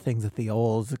all the things that the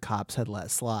cops had let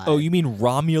slide. Oh, you mean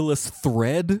Romulus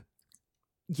Thread?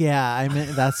 Yeah, I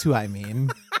mean that's who I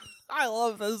mean. I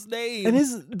love this name. And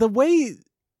is the way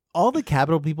all the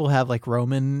Capitol people have like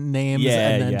Roman names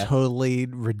and then totally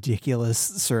ridiculous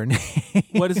surnames.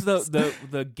 What is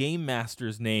the game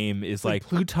master's name is like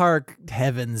Plutarch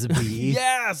Heavensby.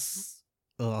 Yes.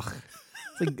 Ugh.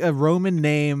 It's like a Roman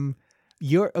name.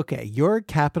 Your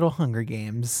Capitol Hunger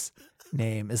Games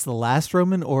name is the last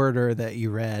Roman orator that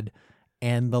you read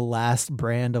and the last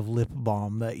brand of lip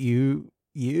balm that you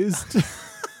used.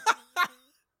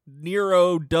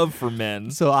 Nero Dove for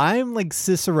Men. So I'm like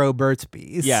Cicero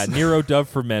Burt's-Bees. Yeah, Nero Dove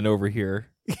for Men over here.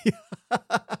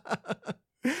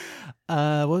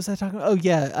 What was I talking about? Oh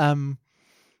yeah,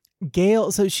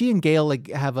 Gale. So she and Gale like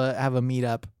have a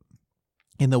meetup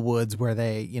in the woods where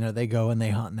they go and they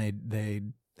hunt and they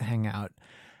hang out.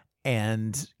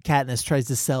 And Katniss tries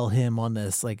to sell him on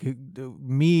this, like,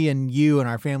 me and you and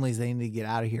our families, they need to get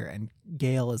out of here. And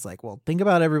Gale is like, well, think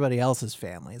about everybody else's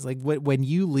families. Like, when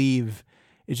you leave,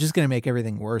 it's just going to make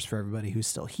everything worse for everybody who's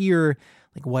still here.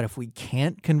 Like, what if we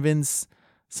can't convince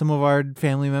some of our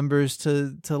family members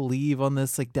to leave on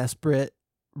this, like, desperate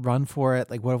run for it?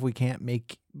 Like, what if we can't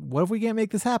make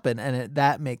this happen? And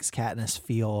that makes Katniss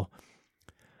feel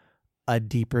a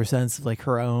deeper sense of, like,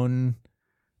 her own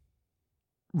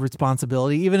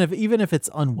responsibility, even if it's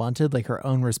unwanted, like her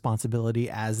own responsibility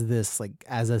as this, like,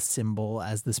 as a symbol,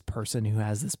 as this person who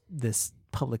has this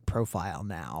public profile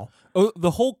now. Oh,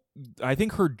 I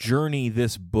think her journey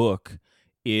this book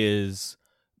is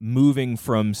moving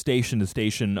from station to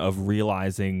station of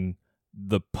realizing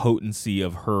the potency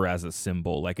of her as a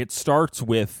symbol. Like, it starts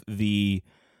with the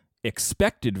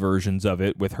expected versions of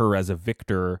it with her as a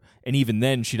victor, and even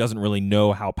then she doesn't really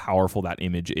know how powerful that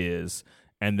image is.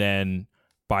 And then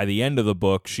by the end of the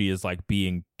book, she is like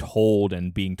being told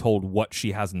what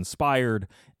she has inspired,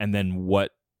 and then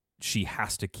what she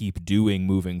has to keep doing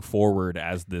moving forward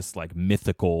as this like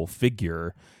mythical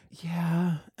figure.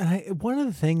 Yeah, and one of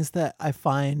the things that I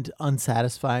find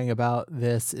unsatisfying about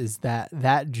this is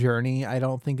that journey I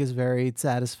don't think is very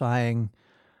satisfying.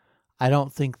 I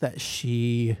think that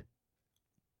she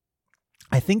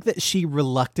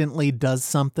reluctantly does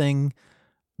something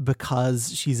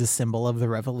because she's a symbol of the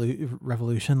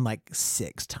revolution like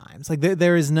 6 times. Like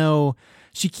there is no,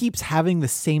 she keeps having the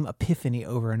same epiphany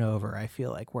over and over. I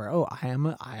feel like where, I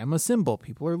am a symbol.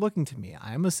 People are looking to me.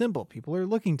 I am a symbol. People are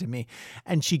looking to me.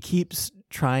 And she keeps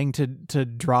trying to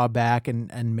draw back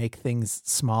and make things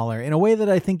smaller in a way that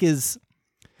I think is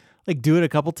like, do it a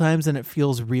couple times and it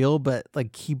feels real, but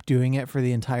like keep doing it for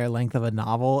the entire length of a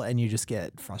novel and you just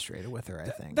get frustrated with her, I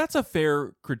think. That's a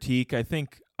fair critique. I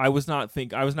think I was not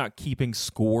keeping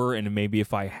score, and maybe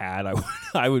if I had,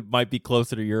 might be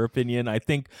closer to your opinion. I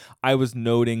think I was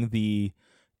noting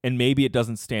and maybe it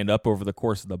doesn't stand up over the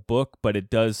course of the book, but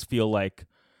it does feel like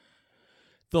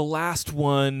the last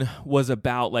one was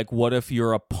about like, what if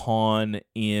you're a pawn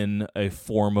in a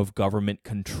form of government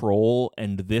control,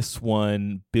 and this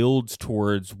one builds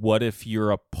towards what if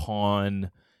you're a pawn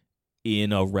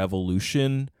in a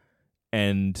revolution.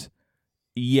 And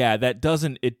yeah, it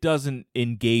doesn't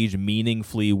engage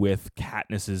meaningfully with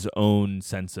Katniss's own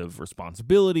sense of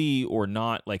responsibility or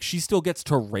not. Like, she still gets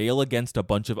to rail against a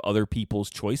bunch of other people's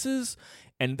choices,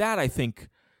 and that I think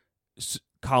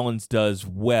Collins does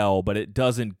well, but it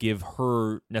doesn't give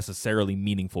her necessarily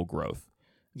meaningful growth.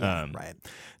 Yeah, right.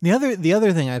 The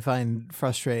other thing I find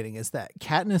frustrating is that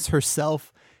Katniss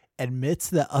herself admits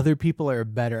that other people are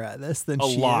better at this than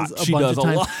she is a bunch of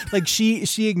times. Like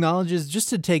she acknowledges, just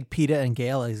to take Peeta and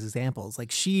Gale as examples,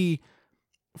 like she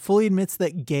fully admits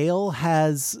that Gale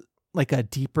has like a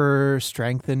deeper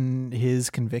strength in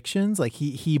his convictions. Like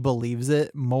he believes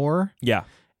it more. Yeah.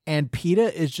 And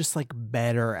Peeta is just like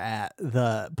better at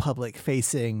the public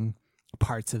facing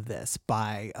parts of this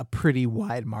by a pretty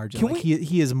wide margin.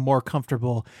 He is more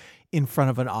comfortable in front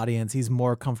of an audience. He's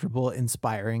more comfortable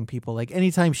inspiring people. Like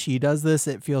anytime she does this,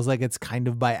 it feels like it's kind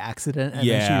of by accident. And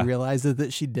then she realizes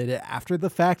that she did it after the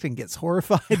fact and gets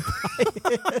horrified by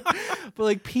it. But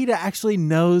like Peeta actually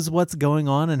knows what's going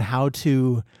on and how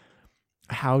to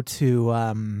what's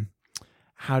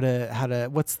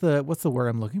the word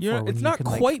I'm looking for? It's not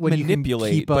quite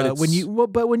manipulate, but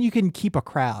when you can keep a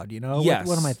crowd, Yes.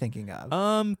 What am I thinking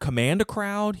of? Command a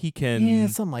crowd. He can,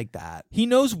 something like that. He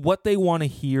knows what they want to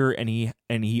hear, and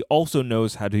he also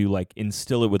knows how to like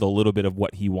instill it with a little bit of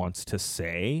what he wants to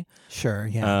say. Sure,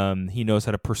 yeah. He knows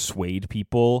how to persuade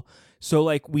people. So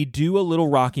like we do a little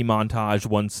Rocky montage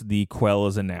once the quell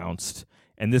is announced,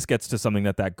 and this gets to something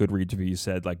that Goodreads review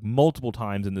said like multiple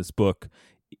times in this book.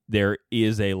 There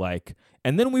is a like,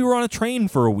 and then we were on a train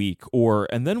for a week,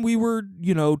 and then we were,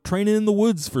 training in the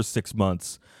woods for 6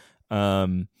 months.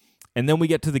 And then we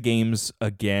get to the games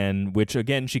again, which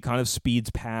again, she kind of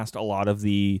speeds past a lot of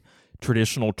the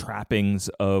traditional trappings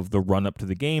of the run up to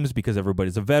the games because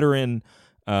everybody's a veteran.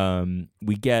 I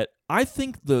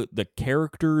think the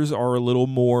characters are a little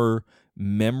more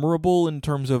memorable in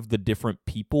terms of the different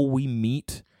people we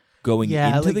meet going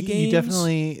into the games. You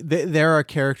definitely, there are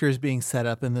characters being set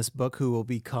up in this book who will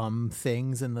become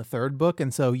things in the third book,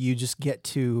 and so you just get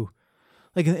to,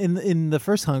 like in the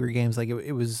first Hunger Games, like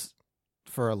it was,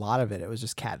 for a lot of it, it was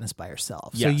just Katniss by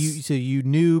herself. Yes. So you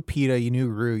knew Peeta, you knew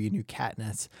Rue, you knew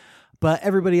Katniss, but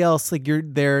everybody else, like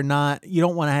they're not. You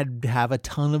don't want to have a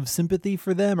ton of sympathy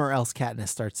for them, or else Katniss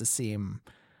starts to seem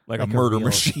like a murder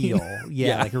machine.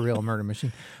 Like a real murder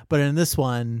machine. But in this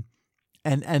one.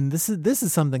 And this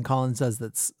is something Collins does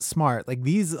that's smart. Like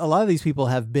a lot of these people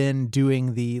have been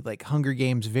doing the like Hunger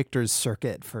Games victors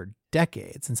circuit for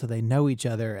decades, and so they know each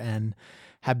other and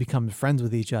have become friends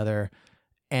with each other.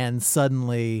 And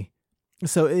suddenly,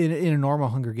 so in a normal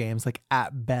Hunger Games, like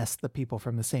at best, the people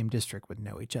from the same district would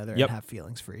know each other and have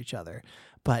feelings for each other,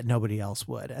 but nobody else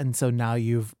would. And so now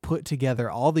you've put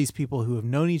together all these people who have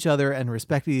known each other and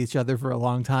respected each other for a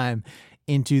long time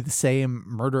into the same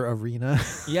murder arena.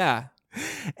 Yeah.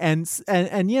 And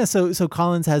yeah, so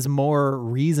Collins has more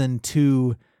reason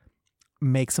to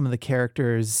make some of the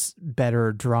characters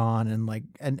better drawn and like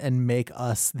and make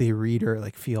us the reader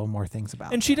like feel more things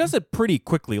about and she does it pretty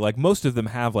quickly. Like most of them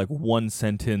have like one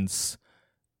sentence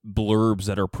blurbs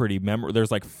that are pretty memorable.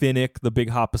 There's like Finnick, the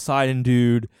big hot Poseidon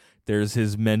dude. There's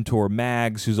his mentor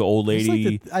Mags, who's an old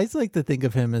lady. I just like to think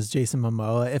of him as Jason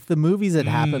Momoa. If the movies had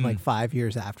happened like 5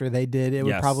 years after they did, it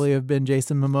would probably have been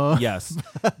Jason Momoa. Yes.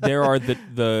 There are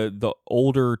the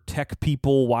older tech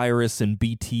people, Wirus and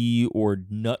BT, or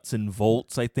Nuts and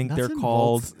Volts, I think they're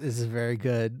called. Volts is very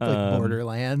good. Like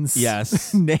Borderlands.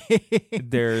 Yes. name.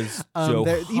 There's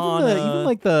Johanna. Even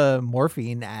like the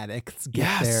morphine addicts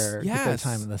get their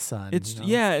time in the sun. It's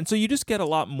and so you just get a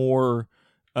lot more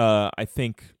I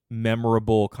think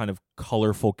memorable kind of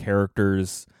colorful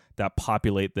characters that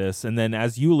populate this. And then,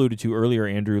 as you alluded to earlier,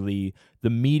 Andrew Lee, the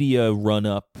media run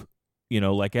up,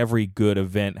 like every good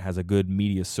event has a good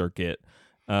media circuit.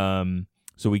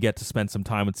 So we get to spend some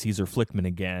time with Caesar Flickman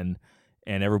again,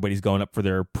 and everybody's going up for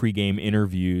their pregame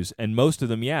interviews. And most of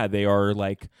them, they are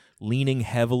like leaning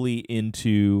heavily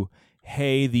into,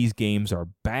 hey, these games are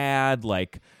bad.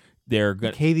 Like, they're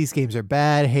good. Hey, these games are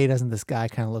bad. Hey, doesn't this guy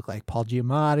kind of look like Paul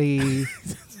Giamatti?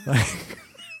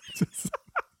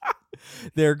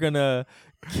 They're gonna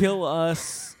kill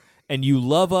us, and you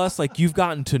love us. Like, you've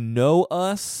gotten to know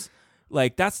us.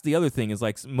 Like, that's the other thing, is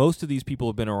like most of these people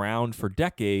have been around for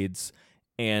decades,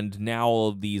 and now all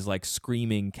of these like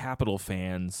screaming Capitol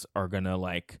fans are gonna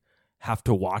like have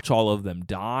to watch all of them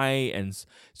die. And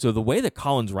so the way that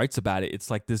Collins writes about it,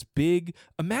 it's like this big,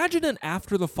 imagine an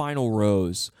After the Final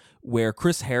Rose where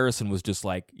Chris Harrison was just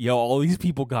like, yo, all these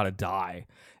people gotta die.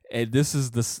 And this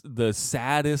is the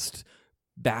saddest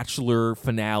Bachelor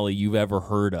finale you've ever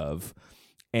heard of.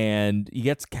 And he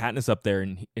gets Katniss up there,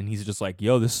 and he's just like,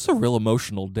 yo, this is a real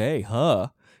emotional day, huh?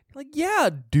 Like, yeah,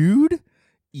 dude.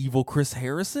 Evil Chris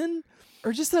Harrison?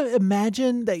 Or just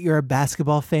imagine that you're a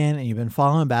basketball fan and you've been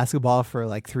following basketball for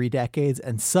like 3 decades,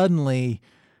 and suddenly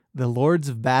the lords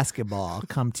of basketball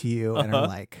come to you and are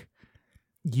like,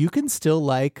 you can still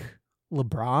like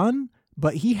LeBron,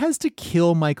 but he has to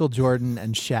kill Michael Jordan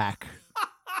and Shaq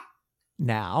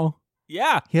now.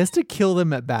 Yeah. He has to kill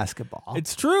them at basketball.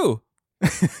 It's true.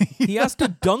 He has to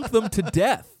dunk them to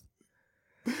death.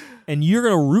 And you're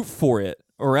going to root for it,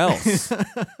 or else.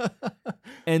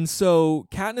 And so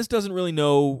Katniss doesn't really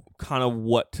know kind of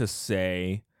what to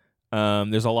say.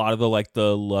 There's a lot of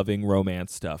the loving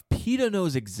romance stuff. Peeta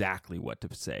knows exactly what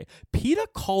to say. Peeta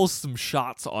calls some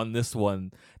shots on this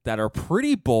one that are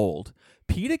pretty bold.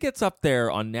 Peeta gets up there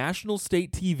on national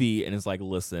state TV and is like,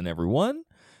 listen, everyone,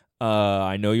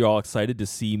 I know you're all excited to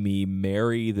see me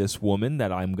marry this woman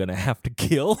that I'm going to have to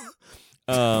kill.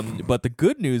 But the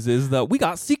good news is that we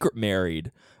got secret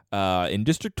married in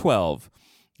District 12.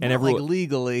 And not like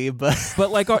legally, but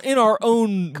like in our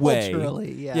own way.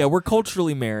 Culturally, yeah. Yeah, we're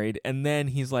culturally married. And then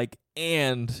he's like,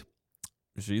 and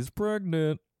she's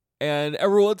pregnant. And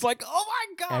everyone's like, oh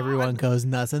my God. Everyone goes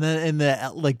nuts. And then in the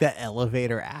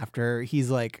elevator after,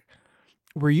 he's like,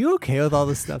 were you okay with all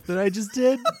the stuff that I just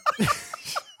did?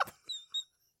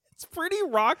 Pretty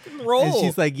rock and roll. And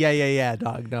she's like, yeah,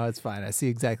 dog. No, it's fine. I see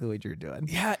exactly what you're doing.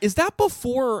 Yeah. Is that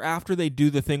before or after they do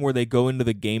the thing where they go into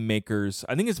the game makers?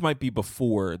 I think this might be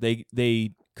before.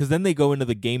 Because then they go into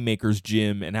the game makers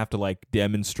gym and have to like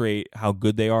demonstrate how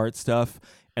good they are at stuff.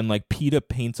 And like Peeta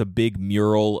paints a big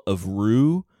mural of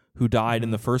Rue, who died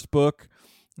in the first book.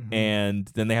 Mm-hmm.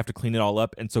 And then they have to clean it all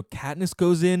up. And so Katniss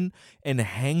goes in and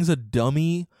hangs a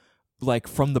dummy like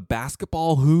from the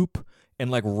basketball hoop, and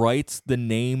like writes the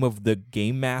name of the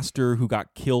game master who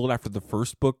got killed after the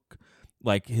first book,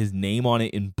 like his name on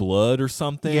it in blood or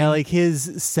something. Yeah, like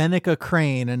his Seneca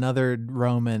Crane, another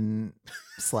Roman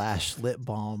 / lip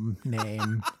balm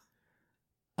name.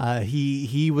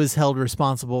 He was held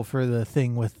responsible for the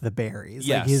thing with the berries.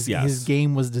 Yes, like his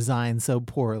game was designed so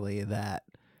poorly that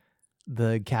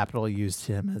the Capitol used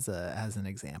him as an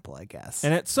example, I guess.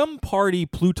 And at some party,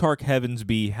 Plutarch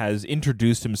Heavensby has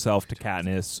introduced himself to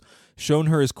Katniss, shown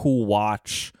her his cool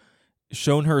watch,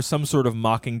 shown her some sort of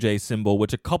Mockingjay symbol,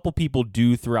 which a couple people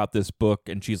do throughout this book,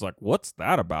 and she's like, what's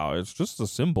that about? It's just a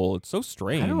symbol. It's so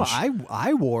strange. I don't know.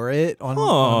 I wore it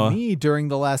on me during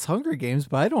the last Hunger Games,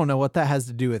 but I don't know what that has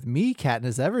to do with me,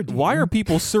 Katniss Everdeen. Why are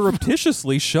people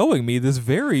surreptitiously showing me this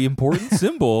very important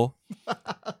symbol?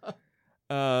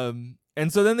 And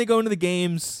so then they go into the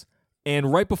games,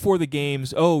 and right before the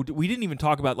games, we didn't even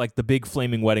talk about like the big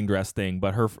flaming wedding dress thing,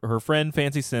 but her friend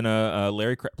Fancy Cinna,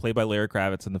 played by Larry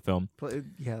Kravitz in the film.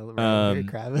 Larry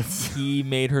Kravitz. He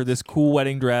made her this cool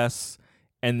wedding dress,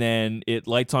 and then it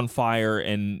lights on fire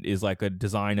and is like a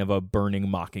design of a burning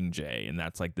Mockingjay, and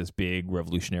that's like this big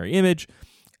revolutionary image.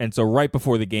 And so right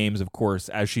before the games, of course,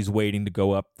 as she's waiting to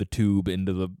go up the tube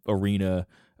into the arena,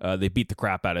 they beat the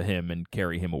crap out of him and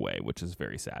carry him away, which is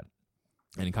very sad.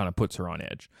 And it kind of puts her on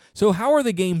edge. So how are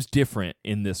the games different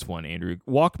in this one, Andrew?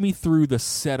 Walk me through the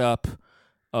setup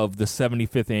of the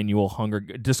 75th annual Hunger.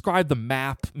 Describe the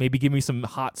map. Maybe give me some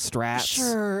hot strats.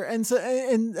 Sure. And so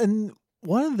and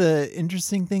one of the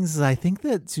interesting things is I think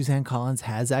that Suzanne Collins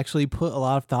has actually put a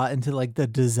lot of thought into like the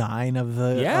design of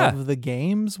the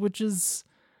games, which is,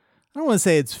 I don't want to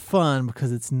say it's fun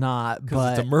because it's not,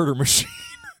 but it's a murder machine.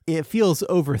 It feels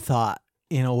overthought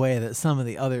in a way that some of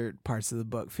the other parts of the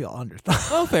book feel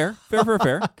underthought. Oh, fair.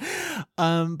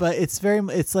 But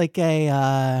it's like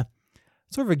a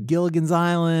sort of a Gilligan's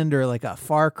Island or like a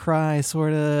Far Cry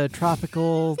sort of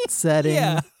tropical setting.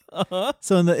 Yeah. Uh-huh.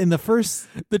 So in the first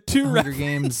two Hunger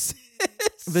Games,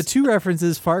 the two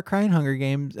references, Far Cry and Hunger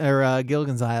Games or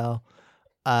Gilligan's Isle.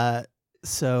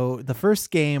 So the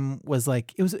first game was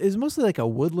like it was mostly like a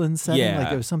woodland setting. Yeah.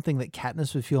 Like it was something that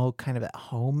Katniss would feel kind of at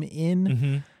home in.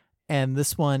 Mm-hmm. And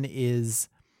this one is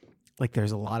like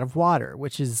there's a lot of water,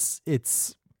 which is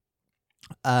what's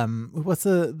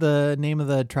the name of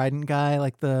the Trident guy?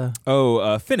 Like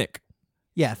Finnick.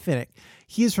 Yeah, Finnick.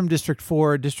 He's from District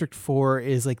 4. District 4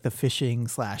 is like the fishing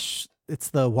 / it's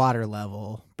the water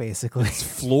level, basically. It's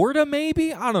Florida,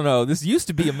 maybe? I don't know. This used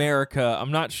to be America.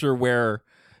 I'm not sure where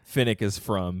Finnick is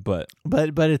from, but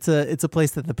it's a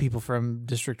place that the people from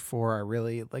District 4 are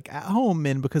really like at home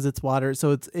in because it's water.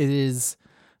 So it is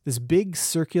this big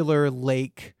circular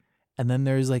lake, and then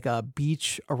there's like a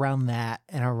beach around that,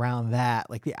 and around that,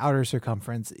 like the outer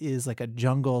circumference is like a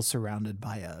jungle surrounded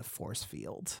by a force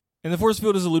field. And the force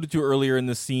field is alluded to earlier in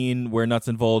the scene where Nuts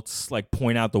and Bolts like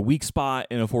point out the weak spot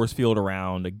in a force field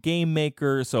around a game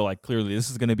maker. So like clearly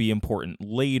this is going to be important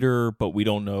later, but we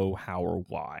don't know how or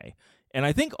why. And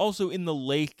I think also in the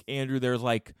lake, Andrew, there's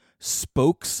like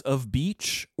spokes of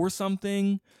beach or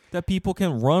something that people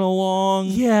can run along.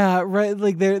 Yeah, right.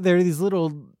 Like there are these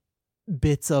little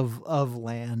bits of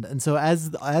land, and so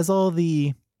as all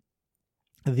the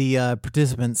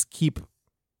participants keep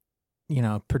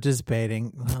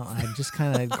participating. Well, I just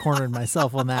kind of cornered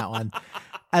myself on that one.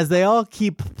 As they all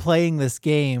keep playing this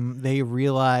game, they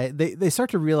realize they start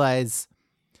to realize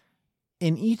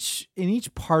in each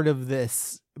part of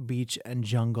this beach and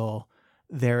jungle,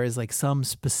 there is like some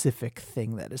specific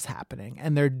thing that is happening,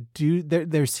 and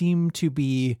there seem to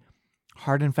be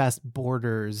hard and fast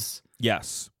borders.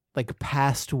 Yes, like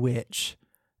past which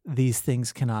these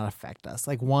things cannot affect us.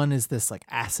 Like one is this like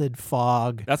acid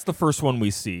fog. That's the first one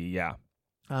we see. Yeah.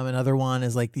 Another one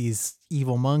is like these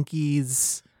evil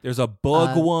monkeys. There's a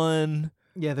bug one.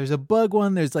 Yeah, there's a bug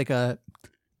one. There's like a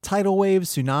tidal wave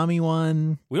tsunami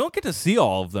one. We don't get to see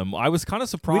all of them. I was kind of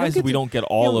surprised we don't get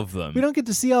all of them. We don't get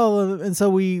to see all of them, and so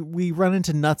we run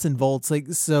into Nuts and Bolts. Like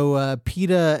so,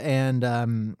 Peeta and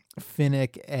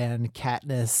Finnick and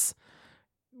Katniss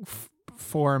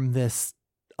form this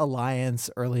alliance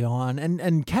early on,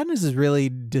 and Katniss is really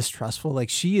distrustful. Like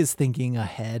she is thinking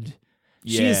ahead.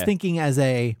 Yeah. She is thinking as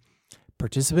a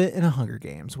participant in a Hunger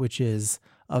Games, which is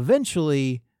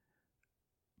eventually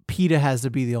Peeta has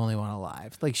to be the only one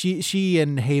alive. Like she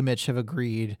and Haymitch have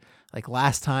agreed. Like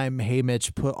last time,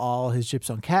 Haymitch put all his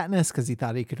chips on Katniss because he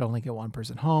thought he could only get one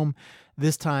person home.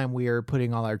 This time, we are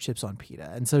putting all our chips on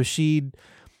Peeta, and so she,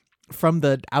 from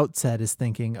the outset, is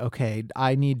thinking, okay,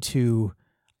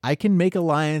 I can make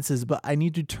alliances, but I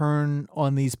need to turn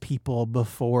on these people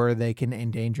before they can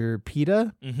endanger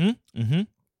Peeta. Mm-hmm. Mm-hmm.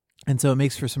 And so it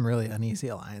makes for some really uneasy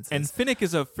alliances. And Finnick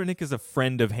is a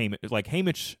friend of Haymitch. Like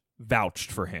Haymitch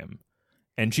vouched for him,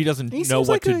 and she doesn't know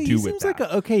what to do with that. He seems like an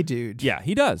okay dude. Yeah,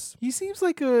 he does. He seems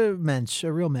like a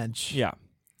real mensch. Yeah.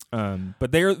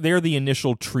 But they're the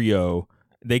initial trio.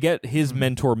 They get his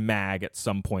mentor Mag at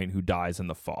some point, who dies in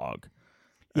the fog.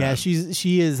 Yeah,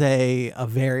 she is a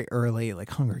very early like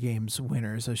Hunger Games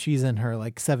winner. So she's in her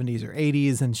like 70s or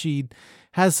 80s, and she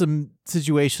has some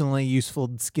situationally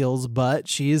useful skills, but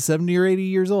she is 70 or 80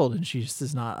 years old, and she just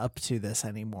is not up to this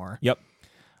anymore. Yep.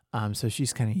 So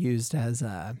she's kind of used as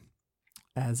a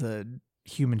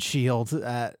human shield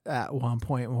at one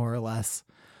point, more or less.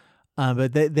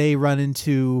 But they run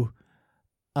into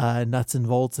Nuts and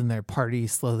Bolts, and their party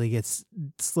slowly gets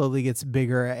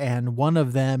bigger, and one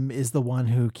of them is the one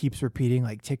who keeps repeating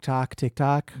like tick-tock,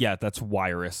 tick-tock. Yeah, that's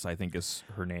Wirus, I think is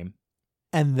her name.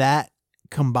 And that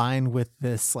combined with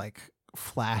this like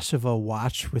flash of a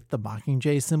watch with the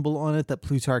Mockingjay symbol on it that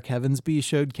Plutarch Heavensby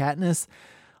showed Katniss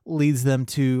leads them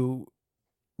to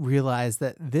realize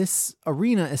that this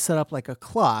arena is set up like a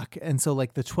clock. And so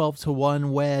like the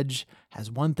 12-1 wedge has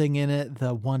one thing in it,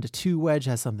 the 1-2 wedge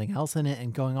has something else in it,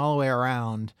 and going all the way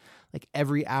around, like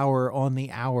every hour on the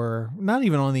hour, not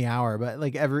even on the hour, but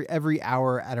like every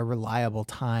hour at a reliable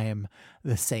time,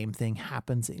 the same thing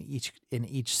happens in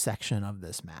each section of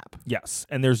this map. Yes.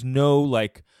 And there's no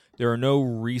there are no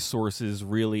resources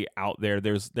really out there.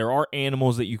 There are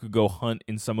animals that you could go hunt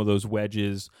in some of those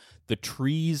wedges. The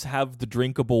trees have the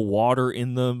drinkable water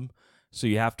in them, so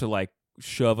you have to like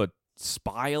shove a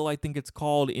spile, I think it's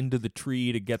called, into the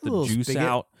tree to get the juice spigot.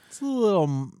 out. It's a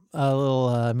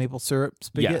little maple syrup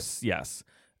spigot. Yes.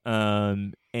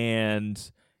 But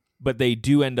they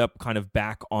do end up kind of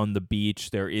back on the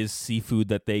beach. There is seafood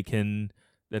that they can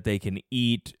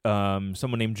eat.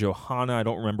 Someone named Johanna, I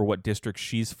don't remember what district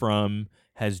she's from,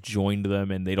 has joined them,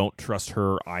 and they don't trust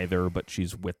her either, but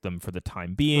she's with them for the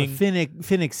time being. Well,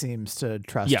 Finnick seems to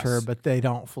trust her, but they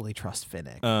don't fully trust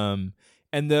Finnick.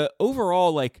 And the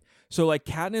overall, so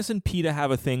Katniss and Peeta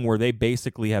have a thing where they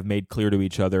basically have made clear to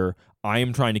each other, I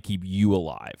am trying to keep you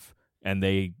alive. And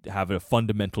they have a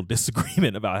fundamental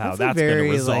disagreement about how that's going to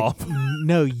resolve.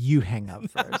 No, you hang up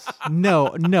first.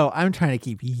 No, I'm trying to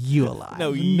keep you alive.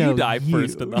 No, you die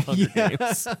first in the Hunger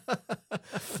Games.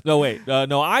 No, wait.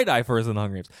 No, I die first in the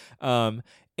Hunger Games.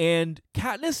 And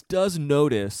Katniss does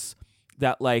notice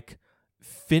that,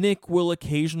 Finnick will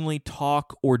occasionally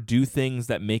talk or do things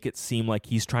that make it seem like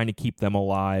he's trying to keep them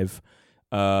alive.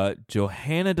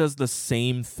 Johanna does the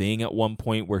same thing at one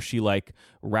point where she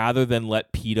rather than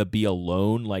let Peeta be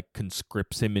alone,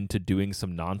 conscripts him into doing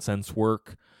some nonsense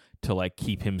work to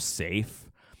keep him safe.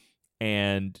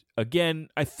 And again,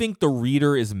 I think the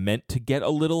reader is meant to get a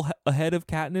little ahead of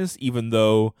Katniss, even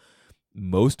though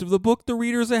most of the book the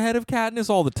reader's ahead of Katniss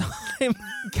all the time.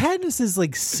 Katniss is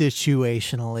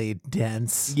situationally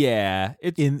dense. Yeah,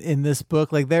 in this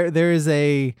book, there is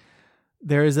a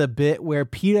bit where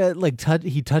Peeta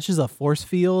he touches a force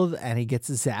field and he gets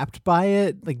zapped by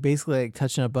it, basically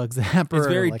touching a bug zapper. It's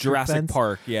very Jurassic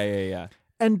Park. Yeah.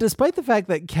 And despite the fact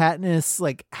that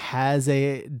Katniss has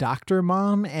a doctor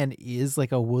mom and is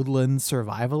a woodland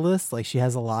survivalist, she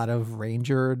has a lot of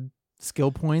ranger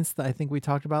skill points that I think we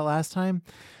talked about last time.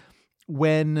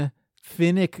 When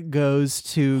Finnick goes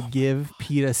to give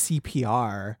Peeta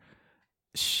CPR,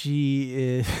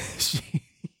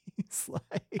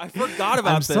 I forgot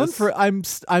about this.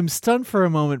 I'm stunned for a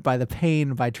moment by the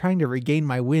pain by trying to regain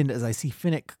my wind as I see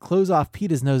Finnick close off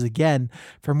Peeta's nose again.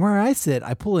 From where I sit,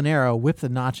 I pull an arrow, whip the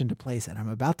notch into place, and I'm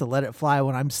about to let it fly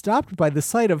when I'm stopped by the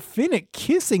sight of Finnick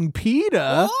kissing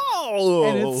Peeta. Oh!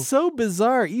 And it's so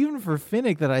bizarre, even for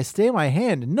Finnick, that I stay my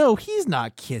hand. No, he's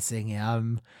not kissing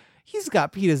him. He's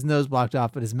got Peeta's nose blocked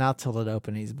off, but his mouth tilted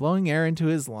open. He's blowing air into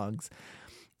his lungs.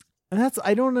 And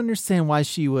I don't understand why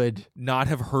she would not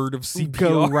have heard of CPR.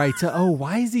 Go right to,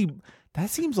 why is he? That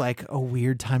seems like a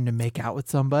weird time to make out with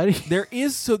somebody. There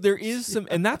is some,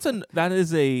 and that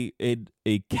is a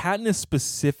Katniss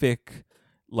specific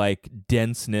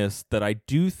denseness that I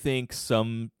do think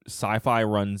some sci-fi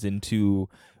runs into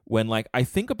when I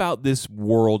think about this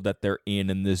world that they're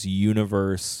in this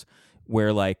universe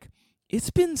where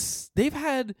they've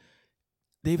had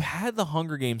the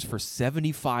Hunger Games for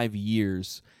 75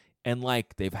 years. And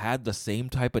they've had the same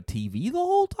type of TV the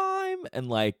whole time,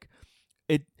 and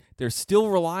they're still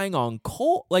relying on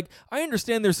coal. I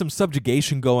understand there's some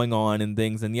subjugation going on and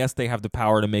things, and yes, they have the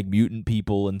power to make mutant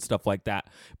people and stuff like that.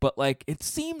 But it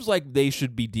seems like they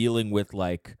should be dealing with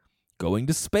going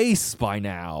to space by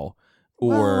now,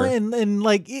 or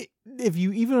if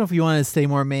you want to stay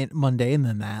more mundane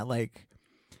than that,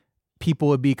 people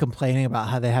would be complaining about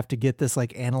how they have to get this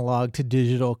analog to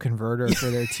digital converter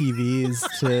for their TVs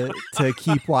to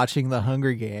keep watching the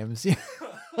Hunger Games.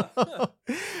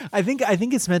 I think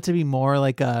it's meant to be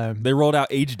more they rolled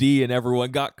out HD and everyone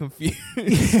got confused.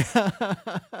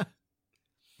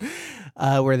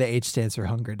 Where the H stands for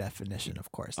hunger definition,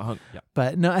 of course. Yeah.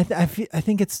 But no, I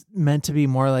think it's meant to be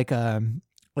more like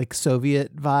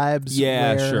Soviet vibes.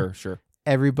 Yeah, where sure.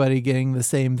 Everybody getting the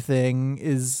same thing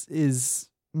is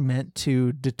meant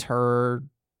to deter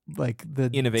the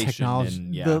innovation technology,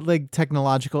 and, the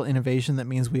technological innovation that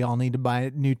means we all need to buy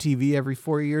a new TV every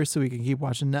 4 years so we can keep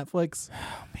watching Netflix.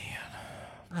 Oh man,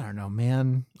 I don't know,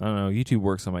 man. I don't know. YouTube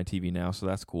works on my TV now, so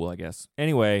that's cool, I guess.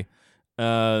 Anyway,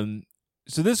 so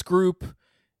this group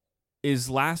is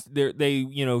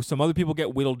some other people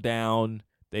get whittled down.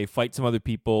 They fight some other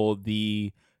people.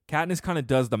 The Katniss kind of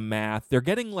does the math. They're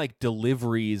getting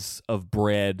deliveries of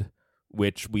bread,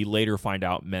 which we later find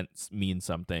out means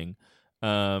something.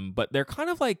 But they're kind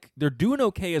of they're doing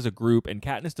okay as a group, and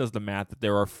Katniss does the math that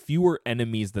there are fewer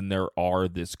enemies than there are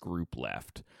this group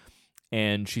left.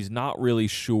 And she's not really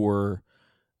sure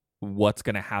what's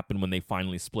going to happen when they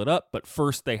finally split up, but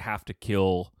first they have to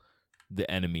kill the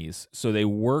enemies. So they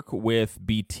work with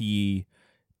BT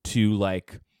to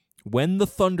when the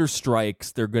thunder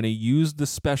strikes, they're going to use the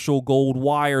special gold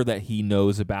wire that he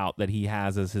knows about, that he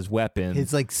has as his weapon.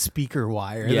 His like speaker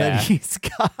wire Yeah. that he's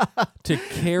got. To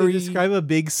carry... They describe a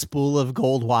big spool of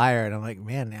gold wire, and I'm like,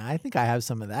 man, I think I have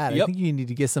some of that. Yep. I think you need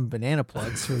to get some banana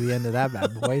plugs for the end of that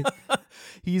bad boy.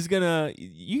 He's gonna.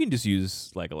 You can just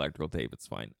use like electrical tape. It's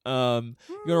fine. You're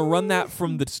gonna run that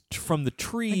from the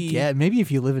tree. Yeah, maybe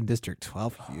if you live in District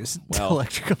 12, you use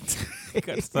electrical tape.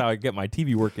 That's how I get my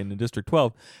TV working in District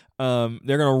 12.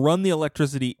 They're gonna run the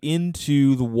electricity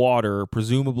into the water,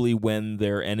 presumably when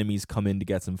their enemies come in to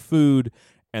get some food,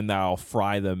 and that'll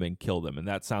fry them and kill them. And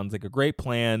that sounds like a great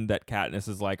plan. That Katniss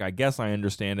is like, I guess I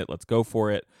understand it. Let's go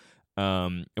for it.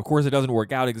 Of course, it doesn't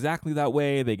work out exactly that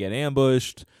way. They get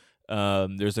ambushed.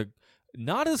 There's a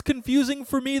not as confusing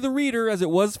for me, the reader, as it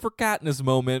was for Katniss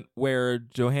moment where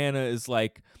Johanna is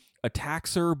like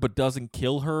attacks her but doesn't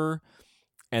kill her,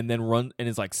 and then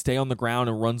is like stay on the ground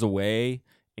and runs away.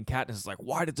 And Katniss is like,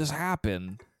 why did this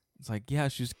happen? It's like, yeah,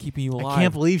 she's keeping you alive. I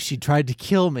can't believe she tried to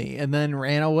kill me and then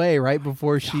ran away right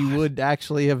before she would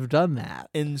actually have done that.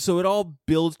 And so it all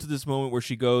builds to this moment where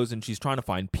she goes and she's trying to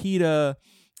find Peeta,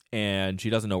 and she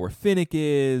doesn't know where Finnick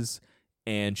is.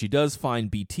 And she does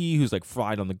find BT, who's like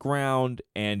fried on the ground,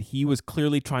 and he was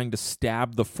clearly trying to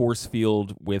stab the force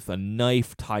field with a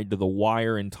knife tied to the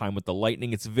wire in time with the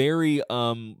lightning. It's very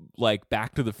like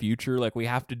Back to the Future. Like we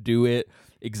have to do it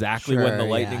exactly when the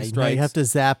lightning strikes. You have to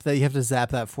zap that. You have to zap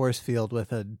that force field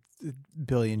with a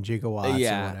billion gigawatts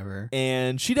or whatever.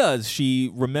 And she does.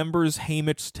 She remembers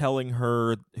Haymitch telling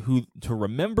her to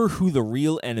remember who the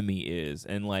real enemy is,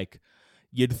 and like.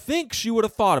 You'd think she would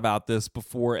have thought about this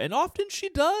before, and often she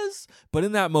does, but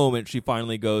in that moment, she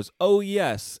finally goes, oh,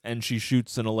 yes, and she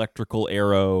shoots an electrical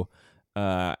arrow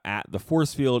at the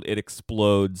force field. It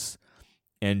explodes,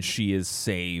 and she is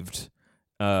saved.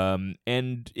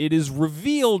 And it is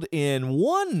revealed in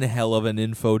one hell of an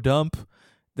info dump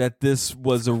that this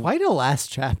was quite a last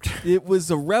chapter. It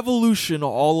was a revolution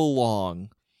all along,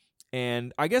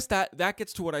 and I guess that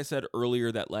gets to what I said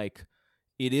earlier, that, like,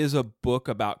 it is a book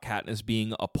about Katniss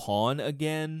being a pawn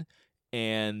again,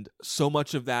 and so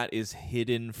much of that is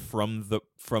hidden from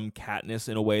Katniss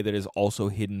in a way that is also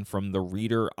hidden from the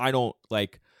reader. I don't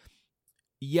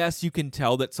yes, you can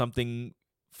tell that something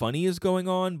funny is going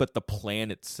on, but the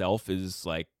plan itself is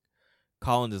like,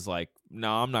 Collins is like,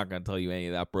 no, I'm not going to tell you any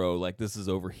of that, bro. Like, this is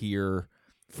over here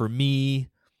for me.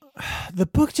 The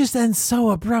book just ends so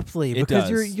abruptly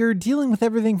because you're dealing with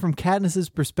everything from Katniss's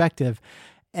perspective.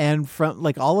 And from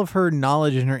like all of her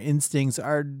knowledge and her instincts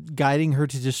are guiding her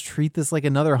to just treat this like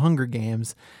another Hunger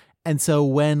Games. And so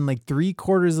when like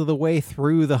 3/4 of the way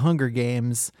through the Hunger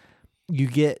Games, you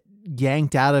get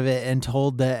yanked out of it and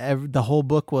told that the whole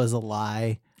book was a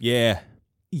lie. Yeah.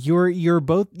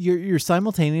 You're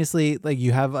simultaneously like,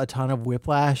 you have a ton of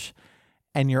whiplash,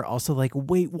 and you're also like,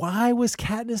 wait, why was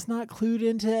Katniss not clued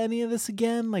into any of this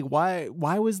again? Like, why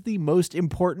was the most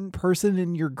important person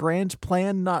in your grand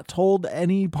plan not told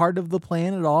any part of the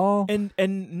plan at all?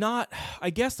 And not, I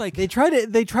guess, like, they try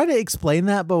to explain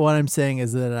that, but what I'm saying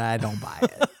is that I don't buy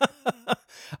it.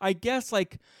 I guess,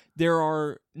 like,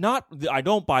 I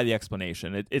don't buy the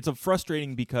explanation. It's a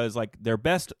frustrating because, like, their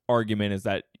best argument is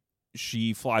that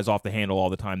she flies off the handle all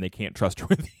the time. They can't trust her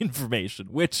with the information,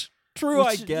 which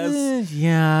I guess.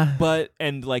 Yeah. But,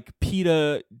 and like,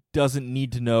 Peeta doesn't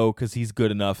need to know because he's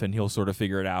good enough and he'll sort of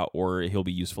figure it out, or he'll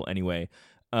be useful anyway.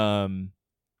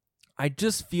 I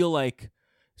just feel like,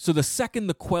 so the second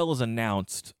the Quell is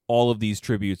announced, all of these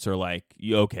tributes are like,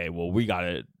 okay, well,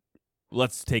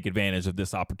 let's take advantage of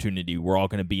this opportunity. We're all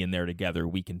going to be in there together.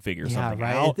 We can figure something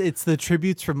out. It's the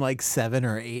tributes from like 7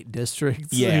 or 8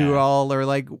 districts who all are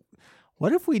like,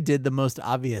 what if we did the most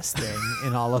obvious thing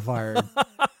in all of our...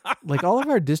 Like, all of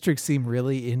our districts seem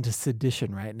really into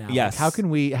sedition right now. Yes. Like, how can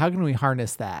we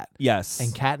harness that? Yes.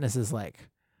 And Katniss is like,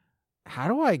 how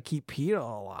do I keep Peeta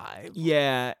alive?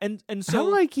 Yeah. And so how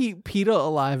do I keep Peeta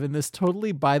alive in this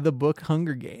totally by the book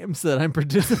Hunger Games that I'm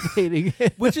participating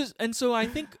in? And so I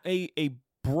think a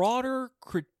broader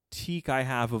critique I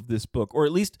have of this book, or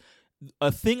at least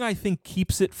a thing I think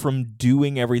keeps it from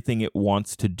doing everything it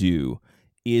wants to do,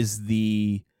 is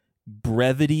the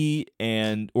brevity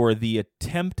or the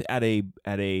attempt at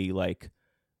a like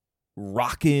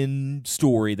rockin'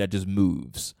 story that just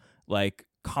moves. Like,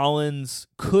 Collins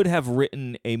could have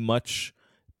written a much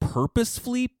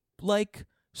purposefully like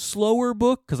slower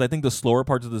book, because I think the slower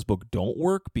parts of this book don't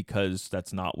work because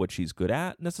that's not what she's good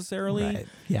at necessarily. Right.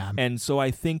 Yeah. And so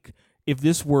I think if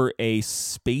this were a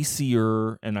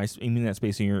spacier, and I mean that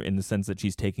spacier in the sense that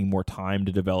she's taking more time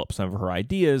to develop some of her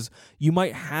ideas, you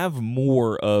might have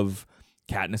more of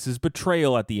Katniss's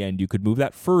betrayal at the end. You could move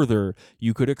that further.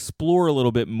 You could explore a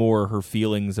little bit more her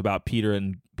feelings about Peter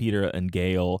and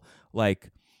Gale.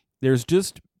 Like, there's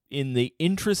just, in the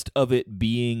interest of it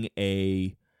being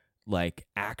a like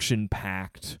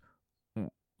action-packed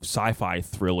sci-fi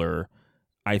thriller,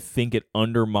 I think it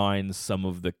undermines some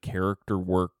of the character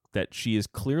work that she is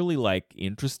clearly like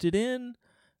interested in.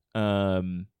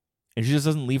 And she just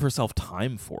doesn't leave herself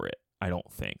time for it, I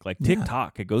don't think. Like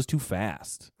TikTok, it goes too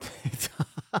fast.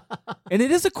 And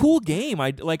it is a cool game.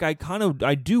 I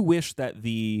do wish that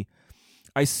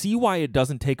I see why it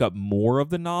doesn't take up more of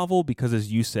the novel, because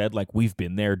as you said, like, we've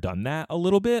been there, done that a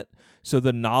little bit. So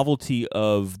the novelty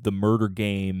of the murder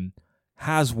game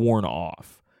has worn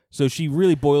off. So she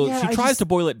really tries to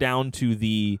boil it down to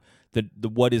the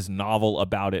what is novel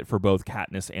about it for both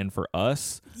Katniss and for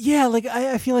us. Yeah, like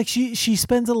I feel like she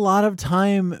spends a lot of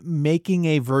time making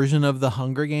a version of the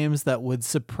Hunger Games that would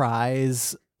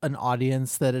surprise an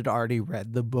audience that had already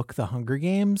read the book The Hunger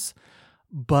Games,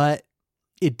 but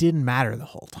it didn't matter the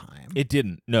whole time. It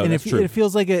didn't. No, and that's true. It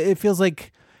feels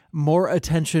like more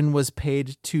attention was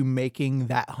paid to making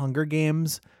that Hunger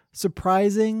Games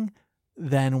surprising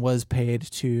than was paid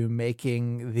to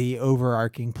making the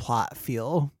overarching plot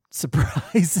feel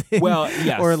surprising. Well,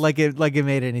 yes. Or like it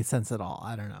made any sense at all.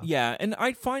 I don't know. Yeah, and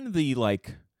I find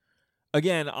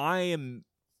again, I am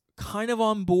kind of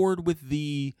on board with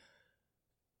the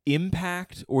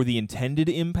impact or the intended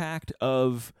impact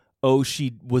of, oh,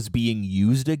 she was being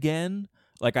used again.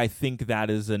 Like, I think that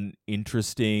is an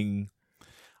interesting...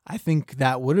 I think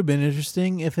that would have been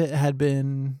interesting if it had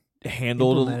been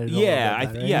handled.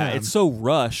 It's so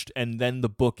rushed, and then the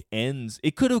book ends.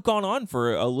 It could have gone on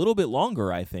for a little bit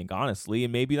longer, I think, honestly,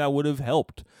 and maybe that would have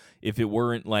helped if it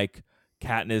weren't like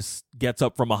Katniss gets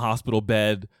up from a hospital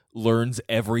bed, learns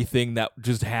everything that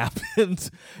just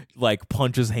happened, like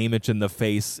punches Haymitch in the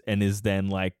face, and is then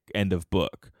like end of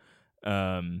book.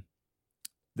 That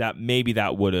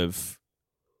would have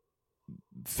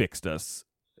fixed us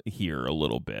here a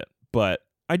little bit, but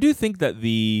I do think that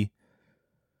the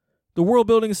world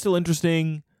building is still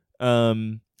interesting. That's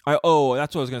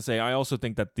what I was gonna say. I also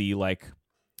think that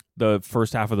the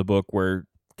first half of the book where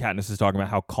Katniss is talking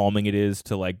about how calming it is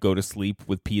to like go to sleep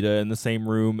with Peeta in the same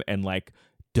room and like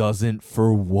doesn't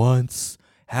for once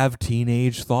have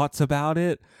teenage thoughts about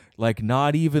it, like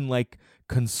not even like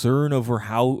concern over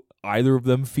how either of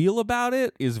them feel about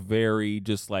it, is very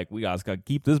just like, we guys gotta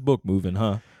keep this book moving,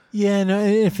 huh? Yeah, no,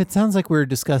 if it sounds like we're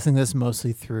discussing this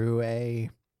mostly through a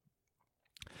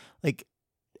like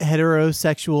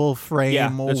heterosexual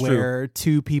frame where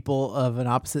two people of an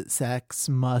opposite sex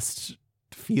must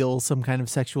feel some kind of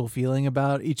sexual feeling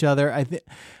about each other, I think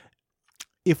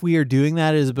if we are doing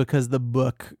that, is because the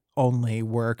book only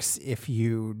works if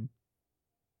you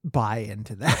buy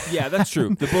into that. Yeah, that's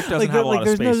true. The book doesn't have a lot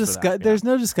of space for that. There's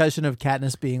no discussion of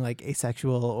Katniss being like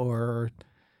asexual or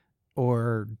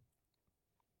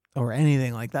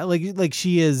anything like that. Like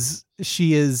she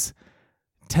is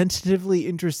tentatively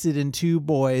interested in two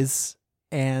boys,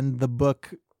 and the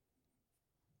book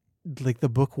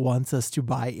wants us to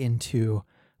buy into,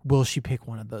 will she pick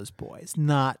one of those boys?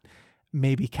 Not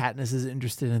maybe Katniss is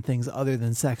interested in things other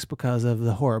than sex because of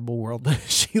the horrible world that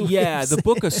she lives in. The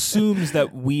book in. assumes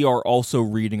that we are also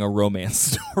reading a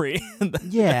romance story.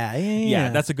 Yeah.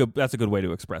 That's a good way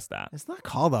to express that. It's not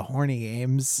called The Horny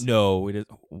Games. No, it is.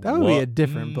 That would be a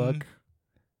different book.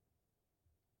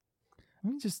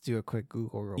 Let me just do a quick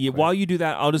Google real quick. While you do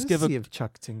that, I'll just see if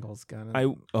Chuck Tingle's got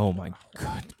it. Oh my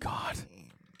good God.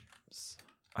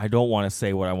 I don't want to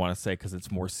say what I want to say because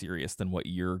it's more serious than what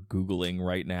you're Googling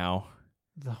right now.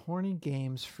 The Horny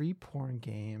Games, free porn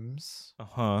games.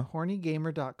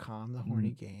 Hornygamer.com, The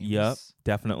Horny Games. Yep,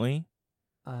 definitely.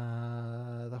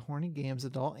 The Horny Games,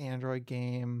 adult Android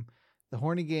game. The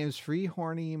Horny Games, free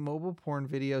horny mobile porn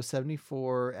video,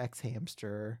 74 X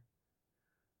hamster.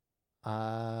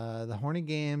 The Horny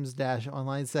Games -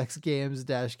 online sex games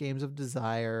 - games of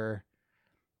desire.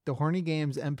 The Horny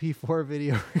Games MP4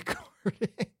 video recording.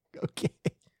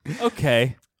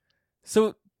 Okay.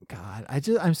 So God,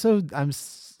 I'm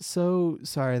so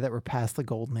sorry that we're past the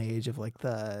golden age of like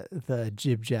the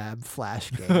jib jab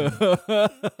flash game.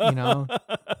 You know,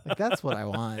 like that's what I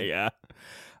want. Yeah.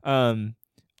 On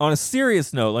a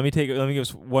serious note, let me give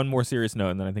us one more serious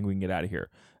note, and then I think we can get out of here.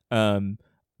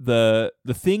 The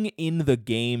thing in the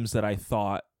games that I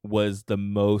thought was the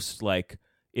most like,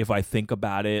 if I think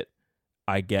about it,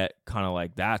 I get kind of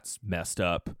like, that's messed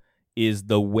up, is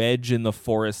the wedge in the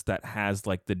forest that has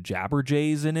like the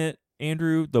jabberjays in it,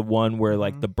 Andrew, the one where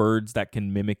like the birds that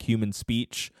can mimic human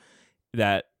speech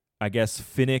that I guess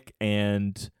Finnick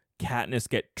and Katniss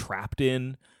get trapped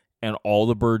in, and all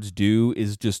the birds do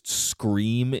is just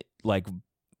scream like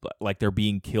they're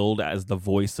being killed as the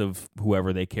voice of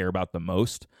whoever they care about the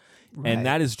most. Right. And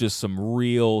that is just some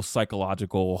real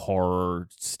psychological horror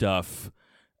stuff.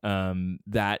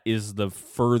 That is the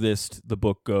furthest the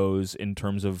book goes in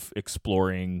terms of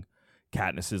exploring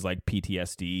Katniss's like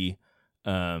PTSD,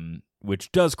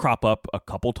 which does crop up a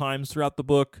couple times throughout the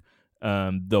book.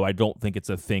 Though I don't think it's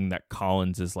a thing that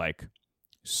Collins is like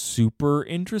super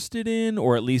interested in,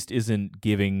 or at least isn't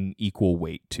giving equal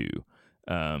weight to.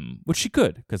 Which she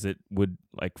could, because it would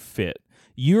like fit.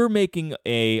 You're making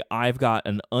I've got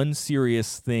an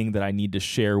unserious thing that I need to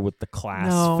share with the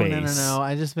class face. No.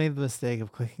 I just made the mistake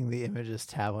of clicking the images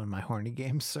tab on my horny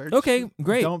game search. Okay,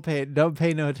 great. Don't pay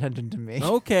no attention to me.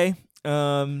 Okay.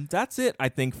 That's it, I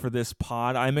think, for this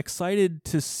pod. I'm excited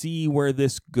to see where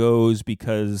this goes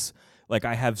because like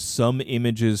I have some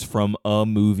images from a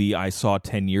movie I saw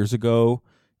 10 years ago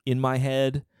in my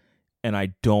head, and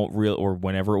I don't or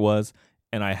whenever it was,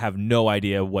 and I have no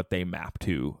idea what they map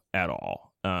to at all.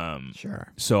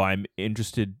 Sure. So I'm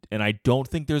interested, and I don't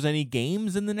think there's any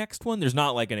games in the next one. There's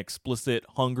not like an explicit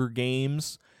Hunger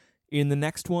Games in the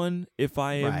next one. If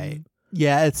I am... Right.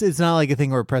 Yeah, it's not like a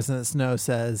thing where President Snow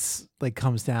says like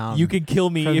comes down. You can kill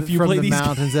me if you from play the these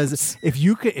mountain and says if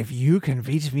you can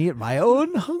beat me at my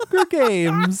own Hunger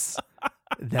Games,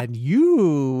 then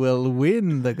you will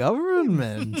win the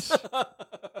government.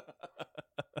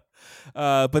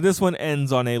 But this one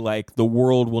ends on a like the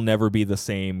world will never be the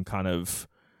same kind of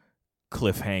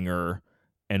cliffhanger,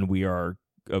 and we are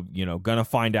gonna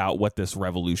find out what this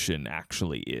revolution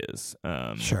actually is.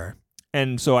 Sure.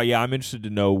 And so I'm interested to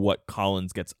know what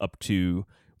Collins gets up to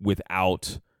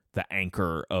without the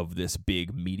anchor of this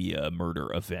big media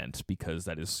murder event, because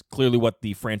that is clearly what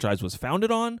the franchise was founded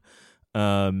on.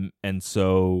 And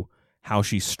so how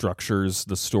she structures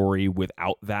the story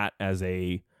without that as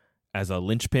a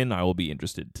linchpin, I will be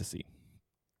interested to see.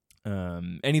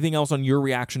 Anything else on your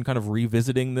reaction, kind of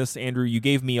revisiting this, Andrew? You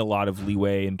gave me a lot of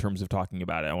leeway in terms of talking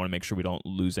about it. I want to make sure we don't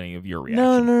lose any of your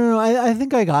reaction. No. I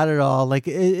think I got it all. Like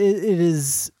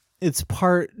it's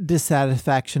part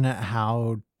dissatisfaction at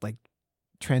how like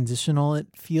transitional it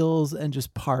feels, and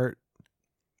just part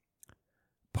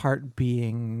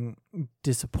being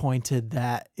disappointed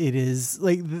that it is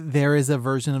like there is a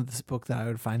version of this book that I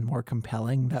would find more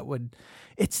compelling.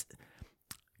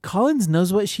 Collins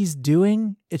knows what she's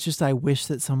doing. It's just I wish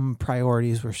that some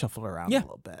priorities were shuffled around a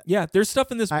little bit. Yeah, there's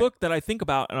stuff in this book that I think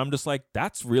about, and I'm just like,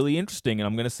 that's really interesting, and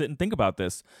I'm going to sit and think about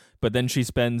this. But then she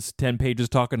spends 10 pages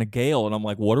talking to Gale, and I'm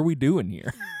like, what are we doing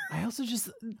here? I also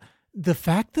just... The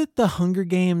fact that the Hunger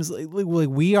Games... Like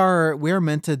we are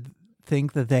meant to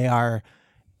think that they are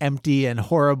empty and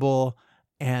horrible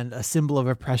and a symbol of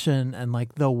oppression and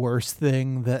like the worst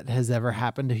thing that has ever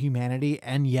happened to humanity,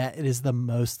 and yet it is the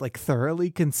most like thoroughly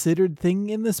considered thing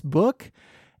in this book.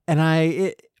 And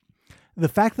the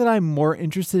fact that I'm more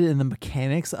interested in the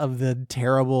mechanics of the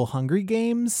terrible Hunger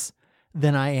Games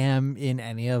than I am in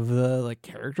any of the like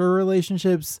character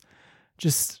relationships,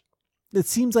 just it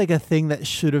seems like a thing that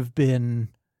should have been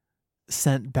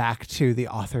sent back to the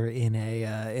author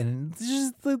in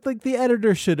just like the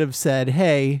editor should have said,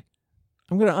 hey,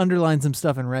 I'm going to underline some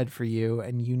stuff in red for you,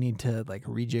 and you need to like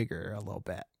rejigger a little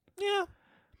bit. Yeah.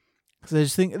 Because I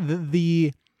just think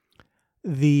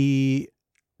the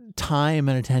time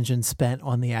and attention spent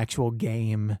on the actual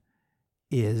game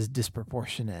is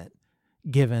disproportionate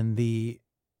given the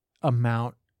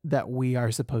amount that we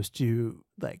are supposed to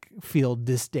like feel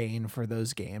disdain for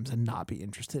those games and not be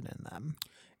interested in them.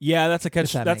 Yeah, that's a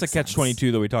catch. That's a sense.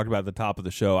 catch-22 that we talked about at the top of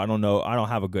the show. I don't know. I don't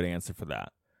have a good answer for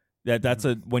that. That's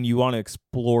when you want to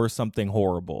explore something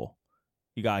horrible,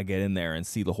 you gotta get in there and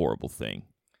see the horrible thing.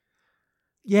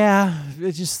 Yeah,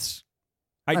 it just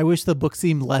I wish the book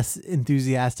seemed less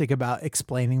enthusiastic about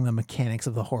explaining the mechanics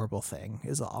of the horrible thing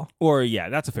is all. Or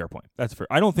that's a fair point. That's fair.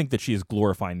 I don't think that she is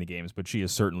glorifying the games, but she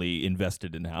is certainly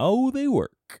invested in how they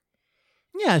work.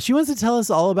 Yeah, she wants to tell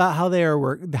us all about how they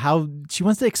are how she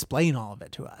wants to explain all of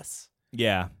it to us.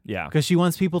 Yeah. Because she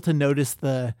wants people to notice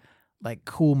the like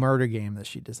cool murder game that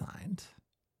she designed.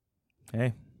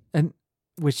 Hey. And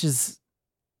which is,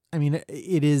 I mean,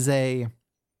 it is in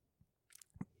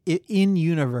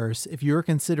universe, if you're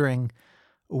considering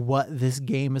what this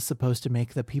game is supposed to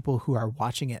make the people who are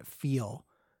watching it feel,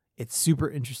 it's super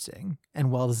interesting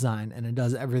and well designed, and it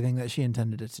does everything that she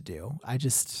intended it to do.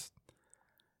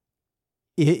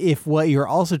 If what you're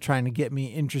also trying to get me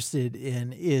interested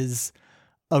in is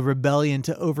a rebellion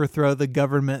to overthrow the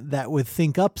government that would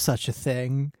think up such a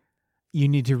thing, you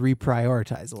need to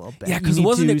reprioritize a little bit. Yeah, because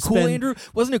wasn't it cool, Andrew?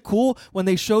 Wasn't it cool when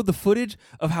they showed the footage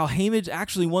of how Haymitch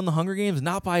actually won the Hunger Games,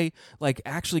 not by like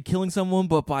actually killing someone,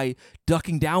 but by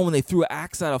ducking down when they threw an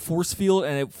axe at a force field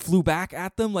and it flew back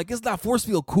at them? Like, isn't that force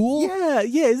field cool? Yeah.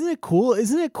 Isn't it cool?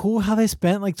 Isn't it cool how they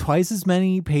spent like twice as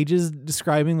many pages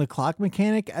describing the clock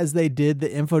mechanic as they did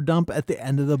the info dump at the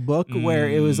end of the book, where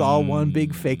it was all one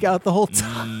big fake out the whole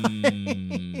time?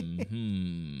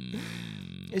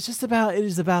 It is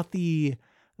about the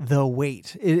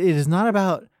weight. It is not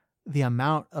about the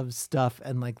amount of stuff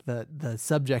and like the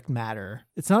subject matter.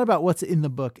 It's not about what's in the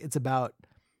book. It's about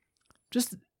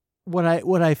just what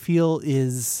I feel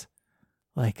is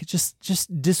like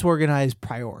just disorganized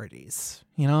priorities,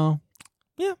 you know?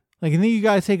 Yeah. Like, I think you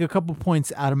got to take a couple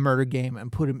points out of Murder Game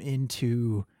and put them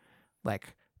into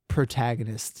like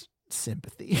protagonist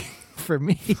sympathy for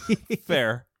me.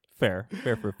 Fair.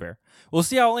 We'll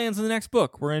see how it lands in the next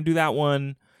book. We're going to do that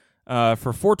one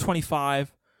for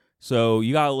 425. So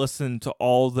you got to listen to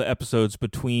all the episodes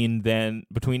between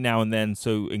now and then.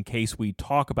 So in case we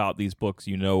talk about these books,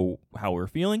 you know how we're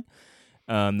feeling.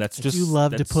 You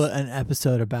love to put an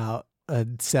episode about a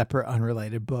separate,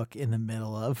 unrelated book in the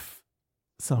middle of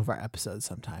some of our episodes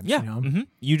sometimes. Yeah. You know? Mm-hmm.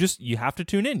 You have to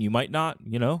tune in. You might not,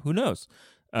 who knows?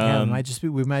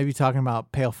 We might be talking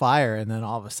about Pale Fire, and then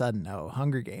all of a sudden,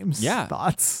 Hunger Games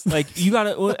thoughts. Like, you got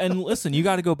to, and listen, you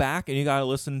got to go back and you got to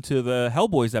listen to the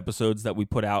Hellboys episodes that we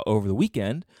put out over the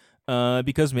weekend,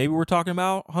 because maybe we're talking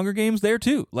about Hunger Games there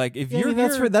too. Like, if you're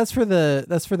that's for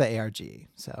the ARG.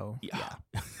 So yeah.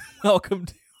 Welcome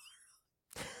to.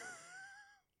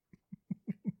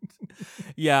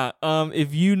 Yeah,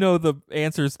 if you know the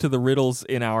answers to the riddles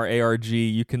in our ARG,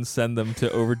 you can send them to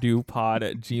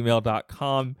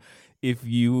overduepod@gmail.com. If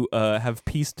you have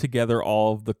pieced together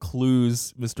all of the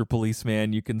clues, Mr.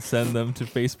 Policeman, you can send them to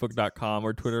facebook.com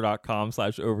or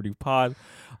twitter.com/overduepod.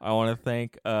 I want to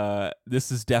thank,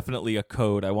 this is definitely a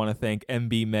code. I want to thank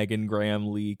MB, Megan,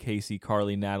 Graham, Lee, Casey,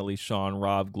 Carly, Natalie, Sean,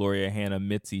 Rob, Gloria, Hannah,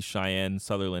 Mitzi, Cheyenne,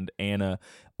 Sutherland, Anna.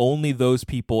 Only those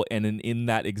people, and in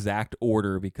that exact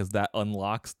order, because that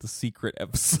unlocks the secret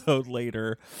episode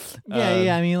later.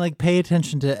 Yeah. I mean, like, pay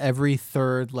attention to every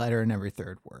third letter and every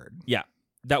third word. Yeah.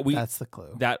 That's the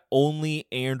clue. That only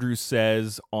Andrew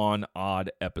says on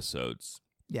odd episodes.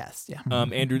 Yes. Yeah.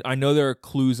 Andrew, I know there are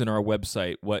clues in our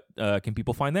website. What can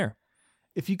people find there?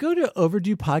 If you go to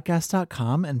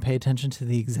overduepodcast.com and pay attention to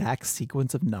the exact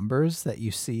sequence of numbers that you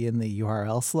see in the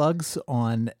URL slugs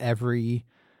on every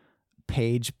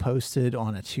page posted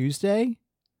on a Tuesday,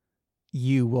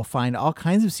 you will find all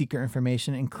kinds of secret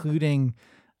information, including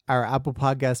our Apple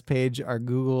Podcast page, our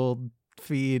Google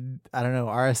feed,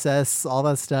 RSS, all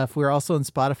that stuff. We're also on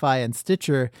Spotify and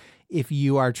Stitcher if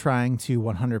you are trying to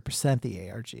 100% the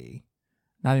ARG.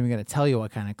 Not even going to tell you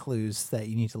what kind of clues that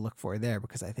you need to look for there,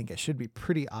 because I think it should be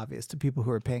pretty obvious to people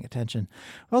who are paying attention.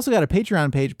 We've also got a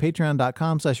Patreon page,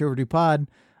 patreon.com/overduepod.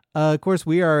 Of course,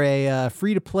 we are a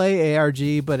free-to-play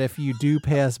ARG, but if you do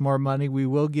pay us more money, we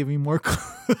will give you more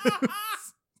clues.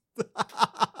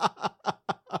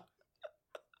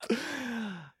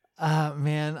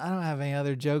 Man, I don't have any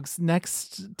other jokes.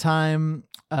 Next time,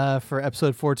 for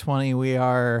episode 420, we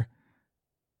are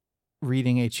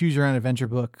reading a choose-your-own-adventure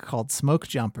book called Smoke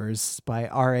Jumpers by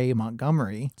R.A.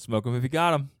 Montgomery. Smoke them if you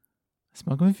got them.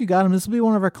 Smoke them if you got them. This will be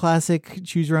one of our classic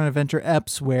choose-your-own-adventure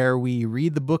eps where we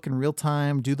read the book in real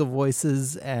time, do the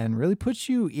voices, and really put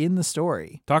you in the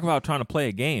story. Talk about trying to play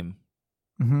a game.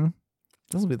 Mm-hmm.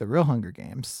 Those will be the real Hunger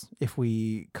Games if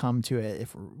we come to it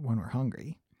when we're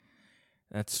hungry.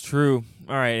 That's true.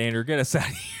 All right, Andrew, get us out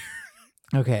of here.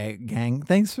 Okay, gang.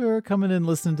 Thanks for coming and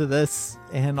listening to this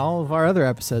and all of our other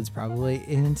episodes, probably.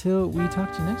 And until we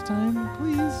talk to you next time,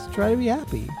 please try to be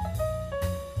happy.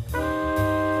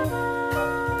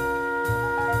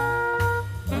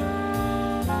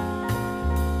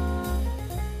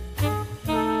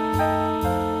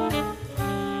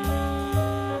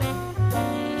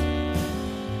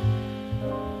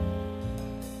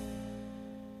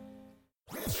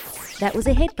 That was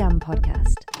a HeadGum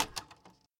podcast.